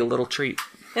 That'll be a little treat.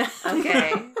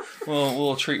 Okay. Well, a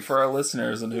little treat for our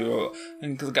listeners and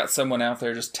because we got someone out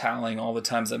there just tallying all the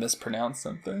times I mispronounce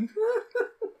something.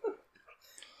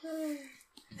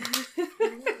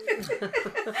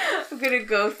 I'm going to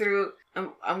go through...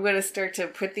 I'm going to start to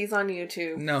put these on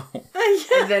YouTube. No.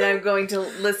 And then I'm going to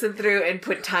listen through and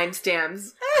put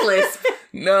timestamps. Clisp.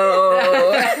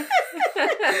 No.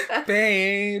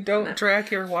 Babe, don't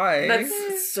drag your wife.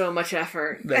 That's so much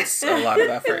effort. That's a lot of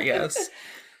effort, yes.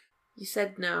 You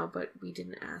said no, but we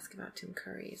didn't ask about Tim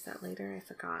Curry. Is that later? I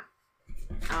forgot.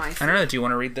 Oh, I see. I don't know. Do you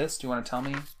want to read this? Do you want to tell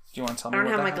me? Do you want to tell me? I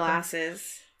don't what have my happened?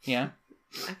 glasses. Yeah.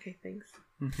 Okay, thanks.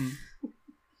 Mm-hmm.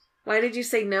 Why did you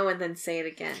say no and then say it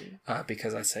again?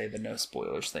 Because I say the no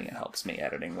spoilers thing. It helps me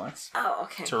editing wise. Oh,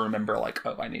 okay. To remember,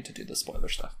 I need to do the spoiler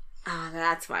stuff. Ah,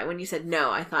 that's why. When you said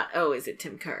no, I thought, oh, is it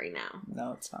Tim Curry now?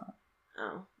 No, it's not.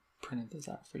 Oh. Printed this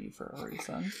out for you for a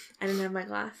reason. I didn't have my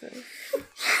glasses.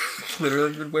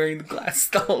 Literally been wearing the glasses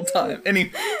the whole time.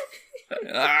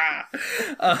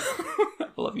 I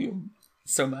love you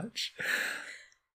so much.